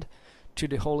land to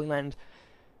the Holy Land.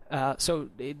 So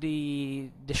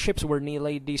the ships were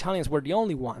nearly, the Italians were the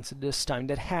only ones at this time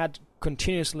that had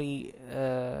continuously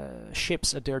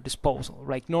ships at their disposal.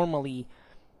 Like normally,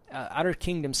 other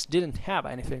kingdoms didn't have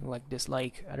anything like this.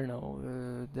 Like, I don't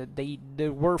know,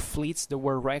 there were fleets that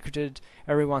were recruited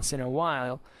every once in a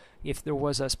while if there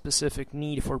was a specific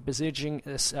need for besieging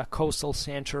a coastal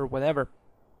center or whatever.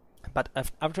 But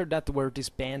after that, they were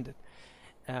disbanded.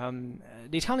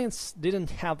 The Italians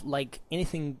didn't have like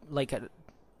anything like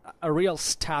a real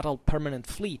statal permanent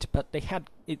fleet, but they had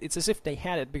it's as if they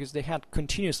had it because they had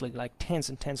continuously like tens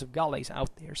and tens of galleys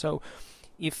out there. So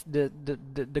if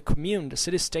the commune, the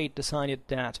city-state, decided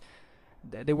that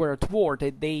they were at war,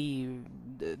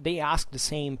 they asked the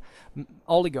same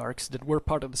oligarchs that were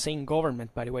part of the same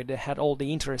government, by the way, that had all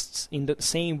the interests in the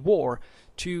same war,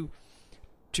 to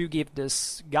give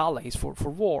this galleys for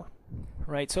war.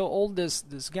 Right, so all these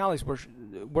galleys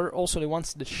were also the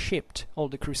ones that shipped all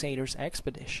the Crusaders'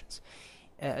 expeditions.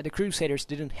 The Crusaders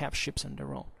didn't have ships on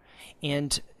their own,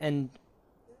 and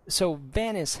so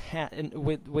Venice had,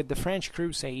 with the French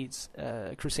Crusaders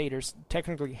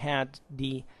technically had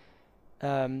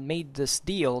made this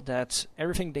deal that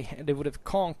everything they would have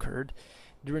conquered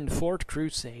during the Fourth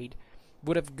Crusade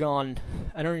would have gone,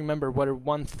 I don't remember whether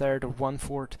 1/3 or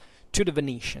 1/4 to the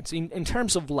Venetians in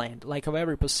terms of land, like of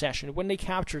every possession. When they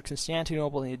captured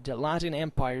Constantinople and the Latin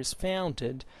Empire is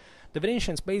founded, the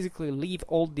Venetians basically leave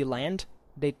all the land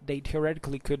they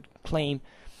theoretically could claim,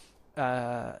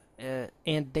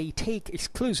 and they take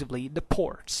exclusively the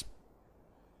ports.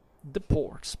 The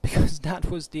ports, because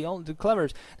that was the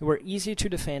cleverest. They were easy to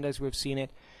defend, as we've seen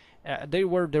it. They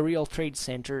were the real trade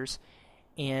centers.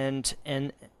 And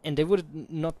they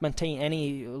would not maintain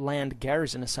any land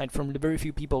garrison aside from the very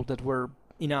few people that were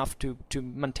enough to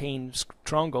maintain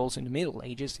strongholds in the Middle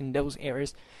Ages in those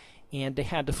areas, and they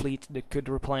had the fleet that could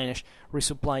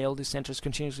resupply all these centers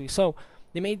continuously. So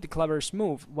they made the cleverest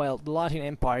move, while the Latin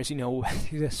empires,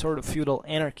 is a sort of feudal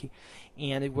anarchy,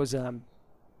 and it was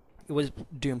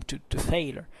doomed to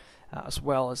failure, as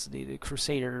well as the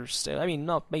Crusaders. I mean,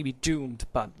 not maybe doomed,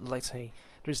 but let's say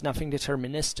there's nothing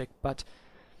deterministic, but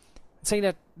say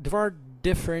that there are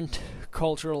different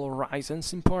cultural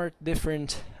horizons, in part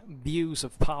different views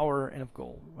of power and of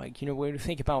gold. Like, when you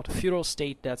think about a feudal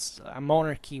state, that's a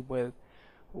monarchy with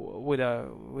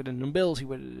a nobility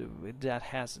that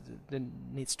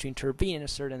needs to intervene in a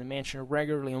certain dimension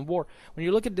regularly in war. When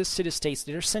you look at these city-states,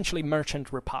 they're essentially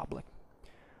merchant republic,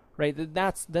 right?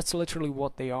 That's literally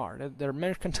what they are. They're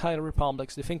mercantile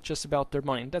republics. They think just about their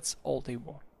money, and that's all they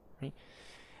want, right?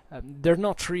 They're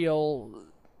not real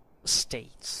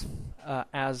states,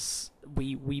 as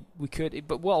we could,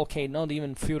 but well, okay, not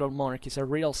even feudal monarchies are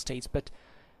real states, but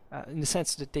in the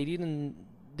sense that they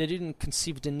didn't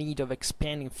conceive the need of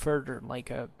expanding further,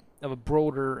 like of a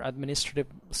broader administrative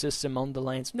system on the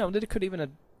lands. No, they could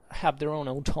even have their own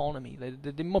autonomy.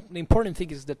 The important thing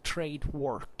is that trade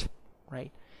worked,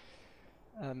 right?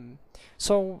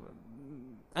 So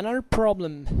another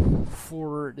problem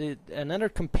for another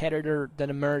competitor that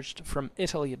emerged from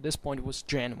Italy at this point was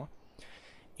Genoa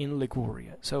in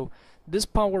Liguria. So this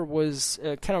power was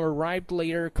kind of arrived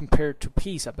later compared to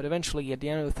Pisa, but eventually at the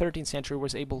end of the 13th century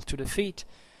was able to defeat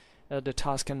the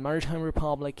Tuscan Maritime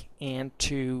Republic and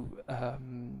to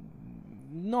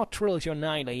not really to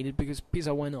annihilate it, because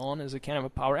Pisa went on as a kind of a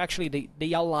power. Actually,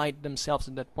 they allied themselves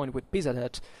at that point with Pisa,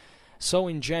 that saw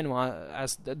in Genoa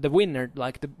as the winner,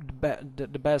 like the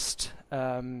best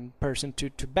person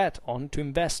to bet on, to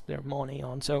invest their money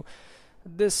on. So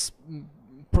this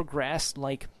progressed,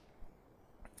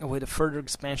 with a further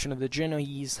expansion of the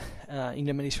Genoese in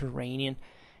the Mediterranean,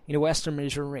 in the Western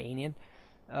Mediterranean.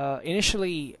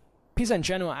 Initially, Pisa and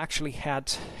Genoa actually had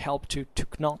helped to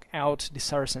knock out the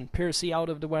Saracen piracy out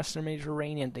of the Western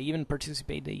Mediterranean. They even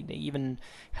participated. They even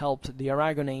helped the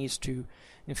Aragonese to,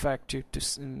 in fact, to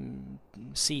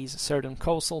seize certain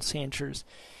coastal centers.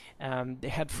 They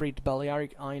had freed the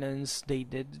Balearic Islands.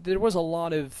 There was a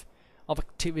lot of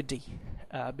activity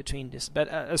between this. But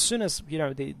as soon as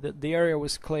the area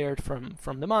was cleared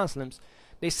from the Muslims,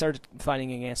 they started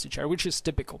fighting against each other, which is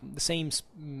typical. The same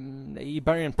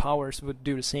Iberian powers would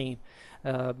do the same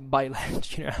by land.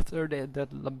 After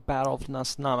the Battle of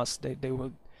Las Navas,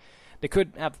 they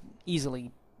could have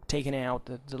easily taken out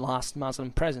the last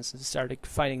Muslim presence and started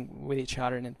fighting with each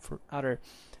other. And for other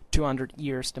 200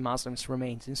 years, the Muslims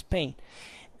remained in Spain,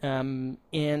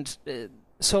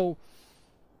 so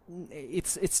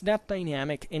it's that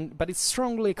dynamic, but it's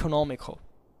strongly economical.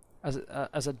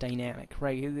 As a dynamic,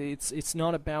 right? It's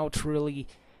not about really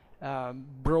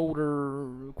broader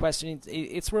question.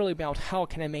 It's really about how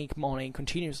can I make money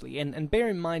continuously, and bear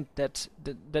in mind that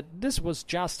this was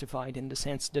justified in the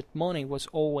sense that money was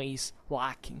always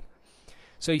lacking.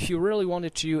 So if you really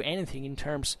wanted to do anything in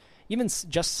terms, even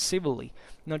just civilly,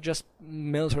 not just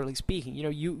militarily speaking,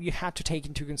 you had to take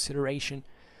into consideration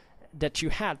that you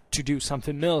had to do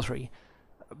something military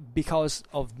because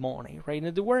of money, right?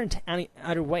 And there weren't any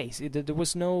other ways. There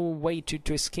was no way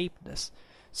to escape this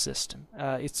system.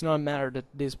 It's not a matter that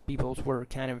these peoples were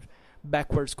kind of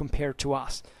backwards compared to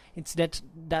us. It's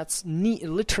that's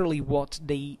literally what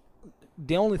the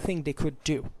only thing they could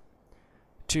do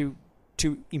to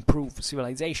improve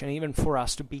civilization, even for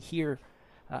us to be here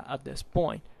at this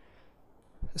point.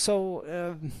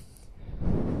 So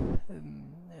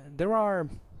there are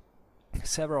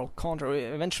several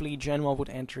eventually Genoa would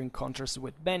enter in contrast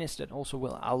with Venice, that also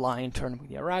will ally in turn with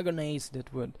the Aragonese,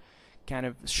 that would kind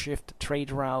of shift trade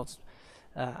routes.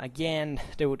 Again,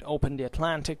 they would open the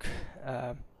Atlantic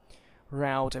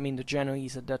route. I mean, the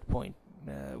Genoese at that point,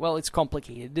 well, it's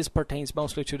complicated. This pertains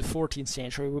mostly to the 14th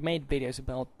century. We made videos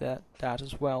about that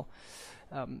as well.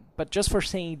 But just for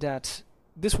saying that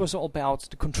this was all about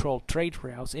the controlled trade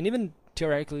routes, and even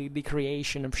theoretically the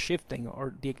creation of shifting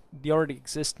or the already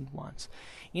existent ones.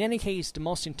 In any case, the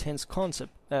most intense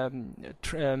concept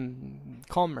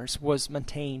commerce was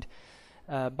maintained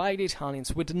by the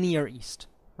Italians with the Near East,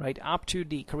 right? Up to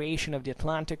the creation of the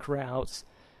Atlantic routes,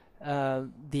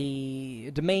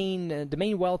 the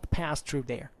main wealth passed through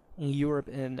there in Europe,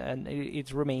 and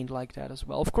it remained like that as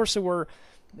well. Of course, there were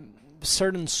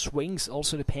certain swings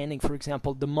also depending. For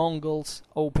example, the Mongols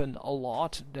opened a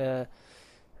lot to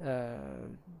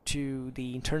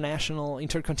the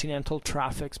intercontinental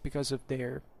traffics because of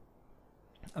their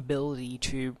ability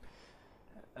to,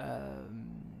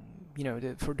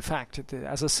 for the fact that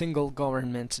as a single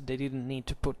government they didn't need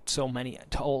to put so many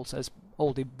tolls as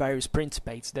all the various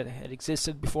principates that had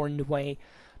existed before in the way.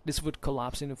 This would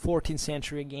collapse in the 14th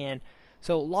century again.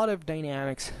 So a lot of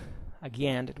dynamics,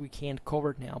 again, that we can't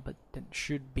cover now, but that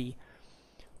should be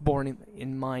borne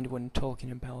in mind when talking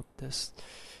about this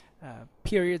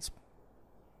periods.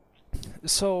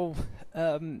 So,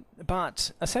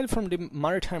 but aside from the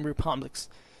maritime republics,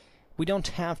 we don't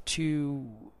have to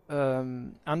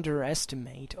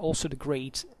underestimate also the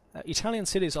great Italian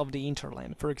cities of the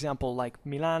hinterland. For example, like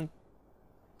Milan,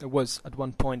 it was at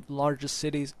one point largest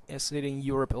city in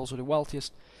Europe, also the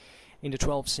wealthiest in the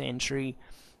 12th century.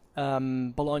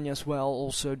 Bologna as well,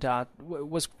 also that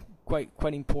was quite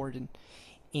important,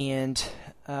 and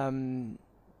the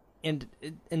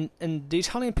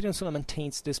Italian peninsula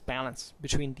maintains this balance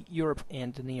between Europe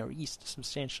and the Near East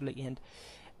substantially,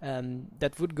 and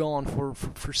that would go on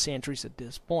for centuries at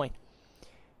this point.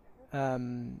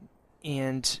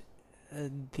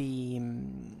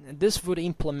 This would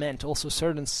implement also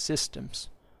certain systems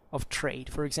of trade.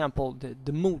 For example,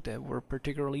 the mute were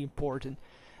particularly important.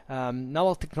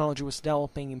 Naval technology was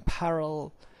developing in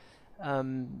parallel.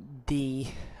 The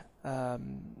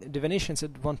Venetians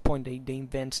at one point they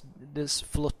invent this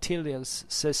flotillas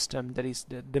system, that is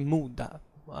the muda,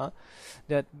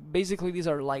 that basically these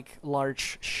are like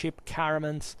large ship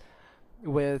caravans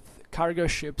with cargo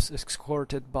ships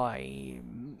escorted by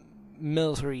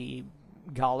military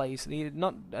galleys.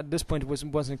 Not at this point it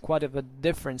wasn't quite of a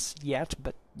difference yet,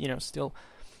 but still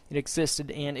it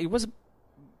existed, and it was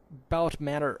about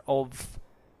matter of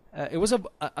it was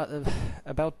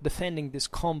about defending these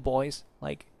convoys,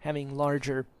 like having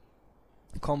larger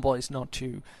convoys, not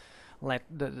to let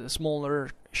the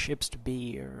smaller ships to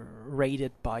be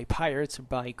raided by pirates or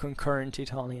by concurrent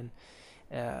Italian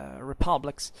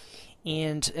republics.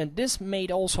 And this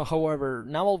made also, however,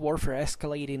 naval warfare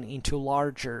escalating into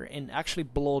larger and actually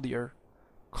bloodier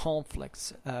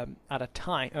conflicts at a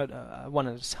time, one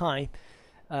at a time,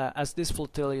 as these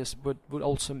flotillas would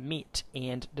also meet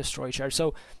and destroy each other.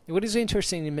 So what is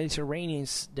interesting in the Mediterranean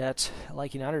is that,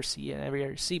 like in other sea and every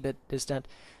other seabed, is that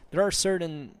there are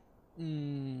certain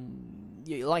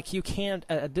like you can't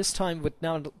at this time with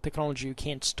now technology you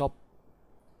can't stop,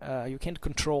 you can't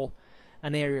control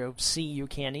an area of sea. You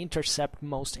can intercept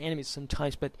most enemies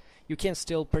sometimes, but you can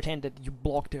still pretend that you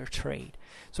block their trade.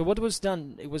 So what was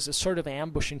done, it was a sort of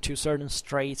ambush into certain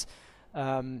straits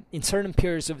in certain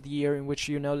periods of the year in which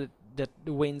you know that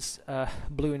the winds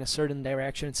blew in a certain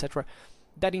direction, etc.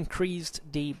 That increased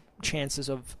the chances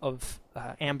of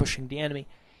ambushing the enemy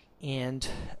and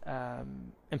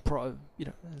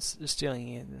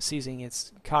stealing and seizing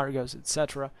its cargoes,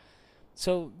 etc.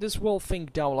 So this whole thing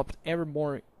developed ever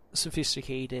more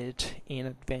sophisticated and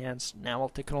advanced naval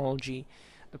technology.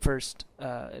 The first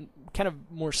kind of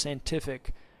more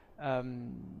scientific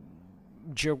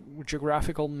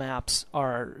geographical maps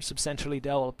are substantially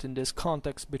developed in this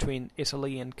context between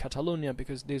Italy and Catalonia,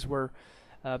 because these were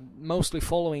mostly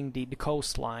following the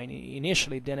coastline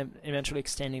initially, then eventually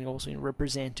extending also in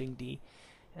representing the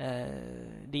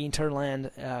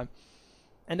interland,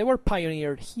 and they were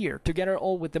pioneered here, together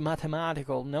all with the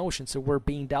mathematical notions that were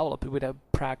being developed with the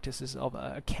practices of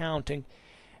accounting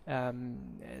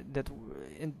that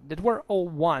were all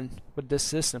one with the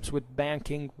systems, with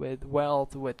banking, with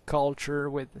wealth, with culture,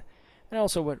 and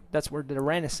also that's where the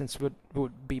Renaissance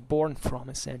would be born from,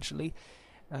 essentially.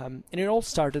 And it all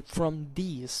started from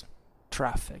these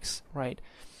traffics, right,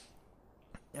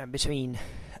 between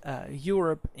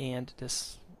Europe and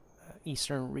this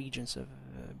eastern regions of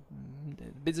the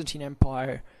Byzantine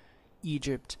Empire,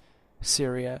 Egypt,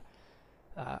 Syria,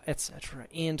 etc.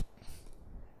 And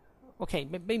okay,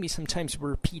 maybe sometimes we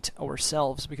repeat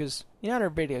ourselves, because in other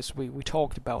videos we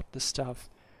talked about this stuff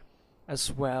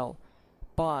as well,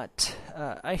 but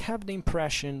I have the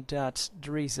impression that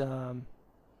there is a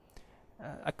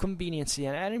conveniency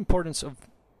and an importance of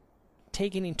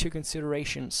taking into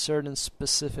consideration certain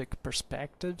specific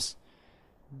perspectives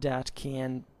that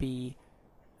can be,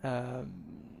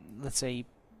 let's say,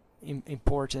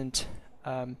 important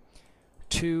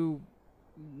to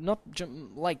not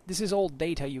like this is all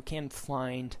data you can't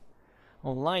find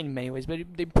online in many ways, but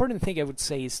the important thing I would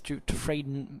say is to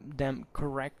frame them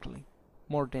correctly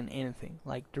more than anything.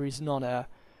 Like there is not a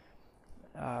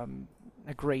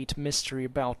great mystery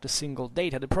about the single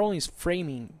data. The problem is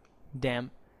framing them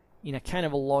in a kind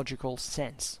of a logical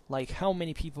sense. Like how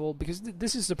many people, because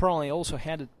this is the problem I also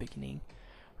had at the beginning,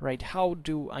 right? How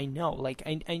do I know? Like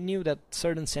I knew that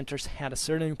certain centers had a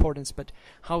certain importance, but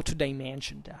how to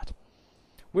dimension that?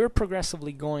 We're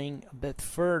progressively going a bit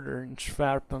further in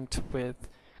Schwerpunkt with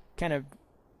kind of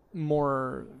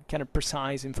more kind of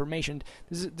precise information.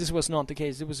 This was not the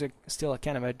case. It was still a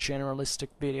kind of a generalistic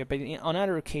video, but on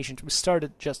other occasions we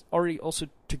started just already also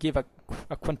to give a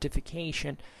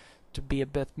quantification, to be a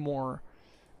bit more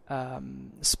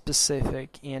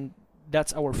specific, and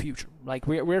that's our future. Like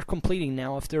we're completing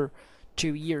now, after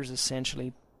 2 years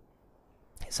essentially,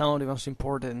 some of the most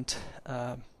important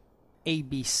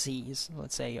ABCs,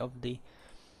 let's say, of the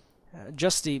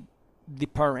just the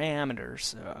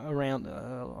parameters around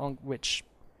on which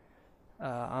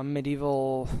a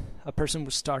person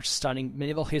who starts studying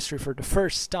medieval history for the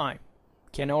first time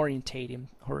can orientate him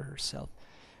or herself.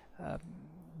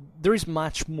 There is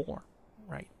much more,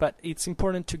 right? But it's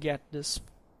important to get this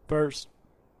first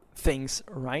things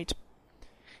right,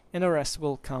 and the rest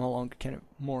will come along kind of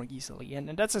more easily.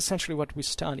 And that's essentially what we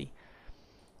study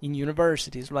in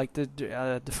universities, like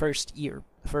the first year,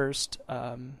 the first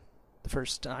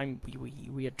time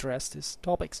we address these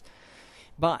topics.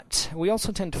 But we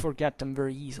also tend to forget them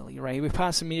very easily, right? We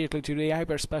pass immediately to the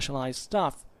hyper-specialized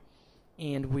stuff,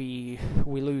 and we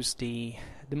lose the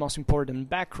most important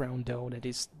background, though, that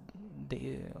is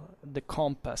the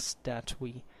compass that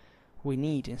we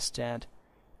need instead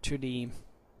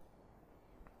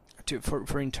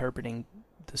for interpreting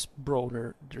this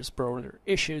broader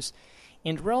issues.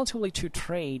 And relatively to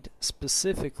trade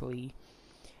specifically,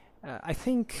 I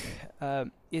think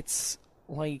it's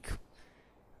like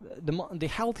the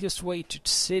healthiest way to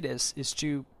see this is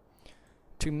to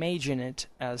imagine it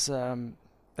as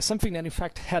something that in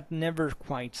fact had never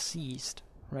quite ceased,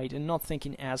 right? And not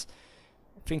thinking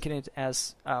it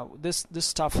as this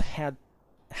stuff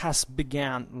has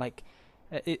began, like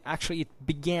it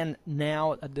began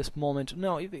now at this moment.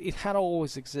 No, it had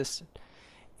always existed.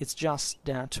 It's just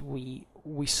that we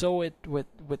saw it with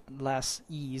less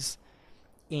ease,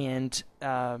 and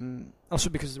also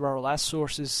because there are less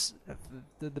sources,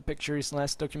 the picture is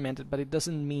less documented, but it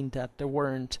doesn't mean that there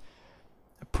weren't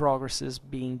progresses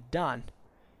being done.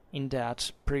 in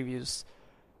that previous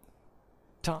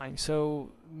time. So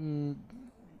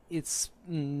it's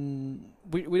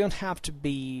we don't have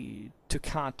to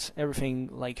cut everything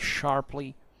like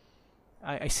sharply.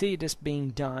 I see it as being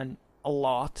done a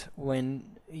lot when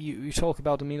you talk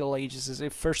about the Middle Ages, as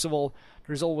if first of all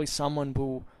there's always someone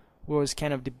who was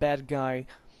kind of the bad guy,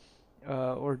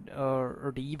 or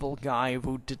the evil guy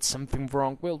who did something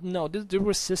wrong. Well, no, there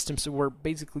were systems that were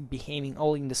basically behaving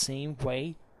all in the same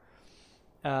way.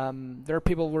 There are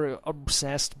people who were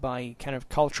obsessed by kind of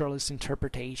culturalist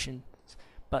interpretation,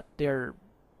 but it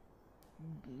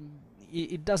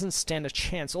doesn't stand a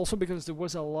chance. Also because there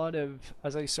was a lot of,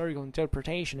 as a historical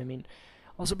interpretation, I mean,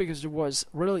 also because there was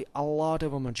really a lot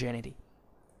of homogeneity.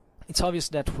 It's obvious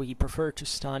that we prefer to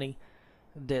study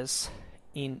this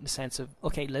in the sense of,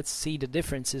 okay, let's see the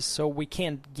differences, so we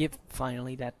can't give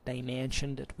finally that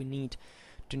dimension that we need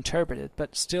to interpret it.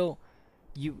 But still,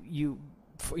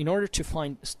 in order to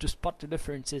spot the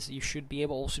differences, you should be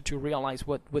able also to realize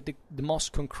what the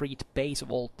most concrete base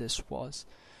of all this was.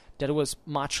 That it was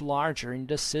much larger in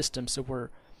the systems that were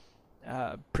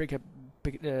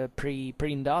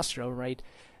pre-industrial, right?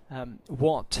 The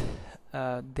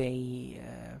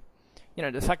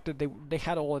fact that they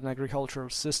had all an agricultural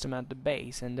system at the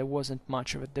base, and there wasn't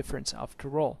much of a difference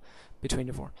after all between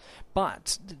the four.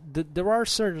 But there are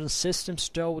certain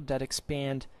systems though that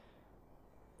expand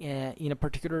in a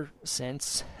particular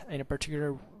sense, in a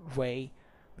particular way,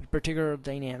 with particular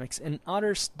dynamics, and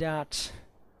others that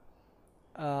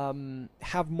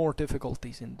have more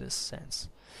difficulties in this sense.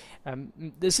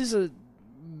 This is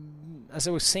as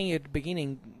I was saying at the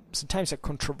beginning, sometimes a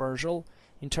controversial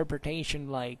interpretation.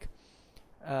 Like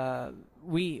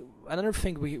another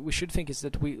thing we should think is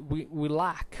that we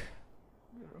lack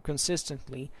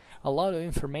consistently a lot of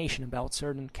information about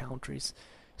certain countries.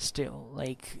 Still,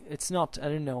 like, it's not, I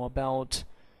don't know, about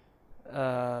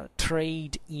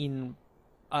trade in,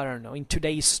 I don't know, in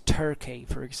today's Turkey,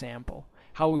 for example,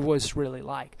 how it was really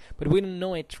like. But we don't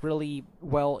know it really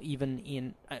well even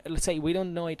in, let's say, we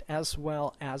don't know it as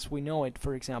well as we know it,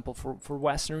 for example, for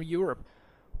Western Europe.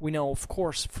 We know, of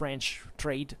course, French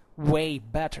trade way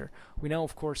better. We know,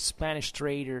 of course, Spanish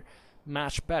trade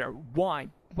much better. Why?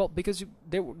 Well, because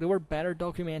there were better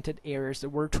documented areas that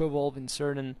were to evolve in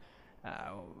certain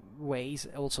ways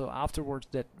also afterwards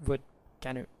that would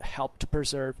kind of help to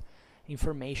preserve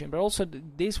information. But also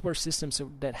these were systems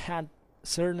that had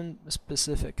certain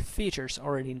specific features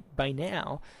already by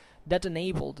now that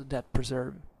enabled that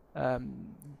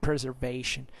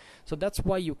preservation. So that's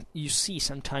why you see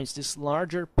sometimes these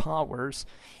larger powers,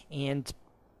 and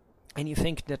you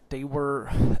think that they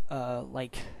were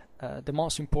the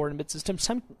most important, but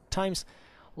sometimes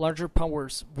larger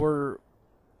powers were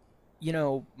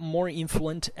more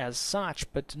influent as such,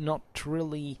 but not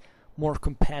really more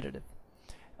competitive,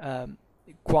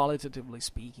 qualitatively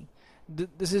speaking.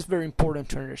 This is very important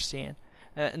to understand,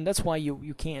 and that's why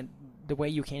you can't, the way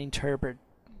you can interpret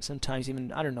sometimes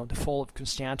even, I don't know, the fall of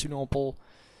Constantinople,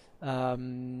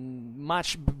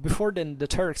 much before then the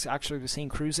Turks, actually the same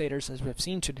crusaders as we've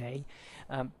seen today,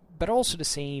 but also the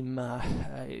same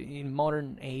in the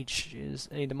modern age,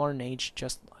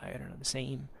 just, I don't know, the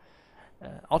same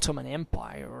Ottoman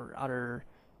Empire or other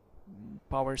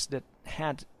powers that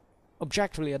had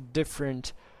objectively a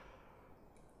different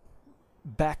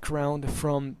background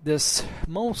from this.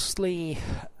 Mostly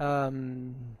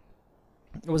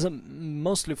it was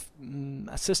mostly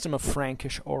a system of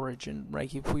Frankish origin,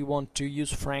 right? If we want to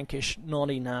use Frankish,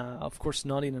 of course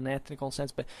not in an ethnical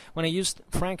sense, but when I used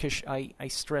Frankish, I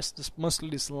stressed this, mostly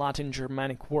this Latin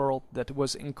Germanic world that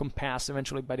was encompassed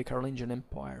eventually by the Carolingian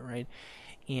Empire, right?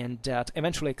 And that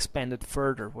eventually expanded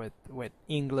further with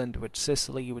England, with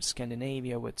Sicily, with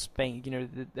Scandinavia, with Spain.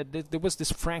 There was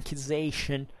this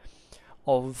Frankization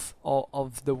of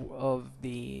the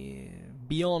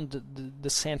beyond the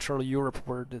Central Europe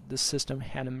where the system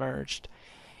had emerged,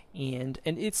 and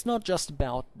it's not just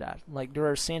about that. Like, there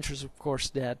are centers, of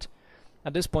course, that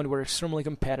at this point were extremely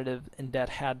competitive and that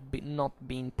had not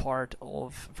been part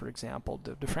of, for example,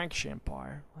 the Frankish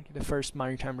Empire, like the first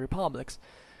maritime republics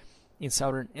in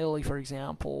southern Italy, for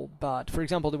example. But for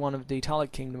example, the one of the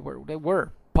Italic kingdom they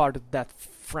were part of that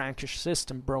Frankish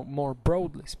system, more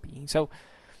broadly speaking. So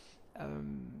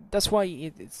that's why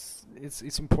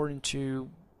it's important to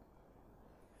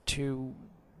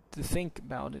think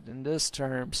about it in these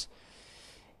terms.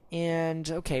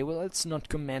 And okay, well, let's not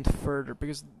comment further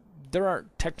because there are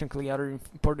technically other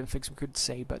important things we could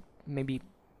say, but maybe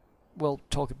we'll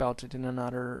talk about it on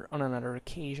another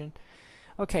occasion.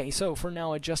 Okay, so for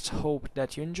now I just hope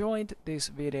that you enjoyed this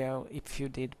video. If you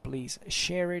did, please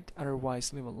share it,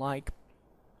 otherwise leave a like.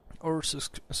 or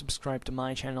subscribe to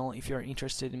my channel if you're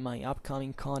interested in my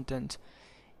upcoming content.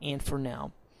 And for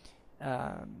now,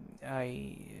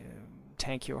 I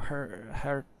thank you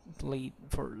heartily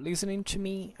for listening to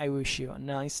me. I wish you a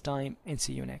nice time and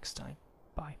see you next time.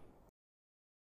 Bye.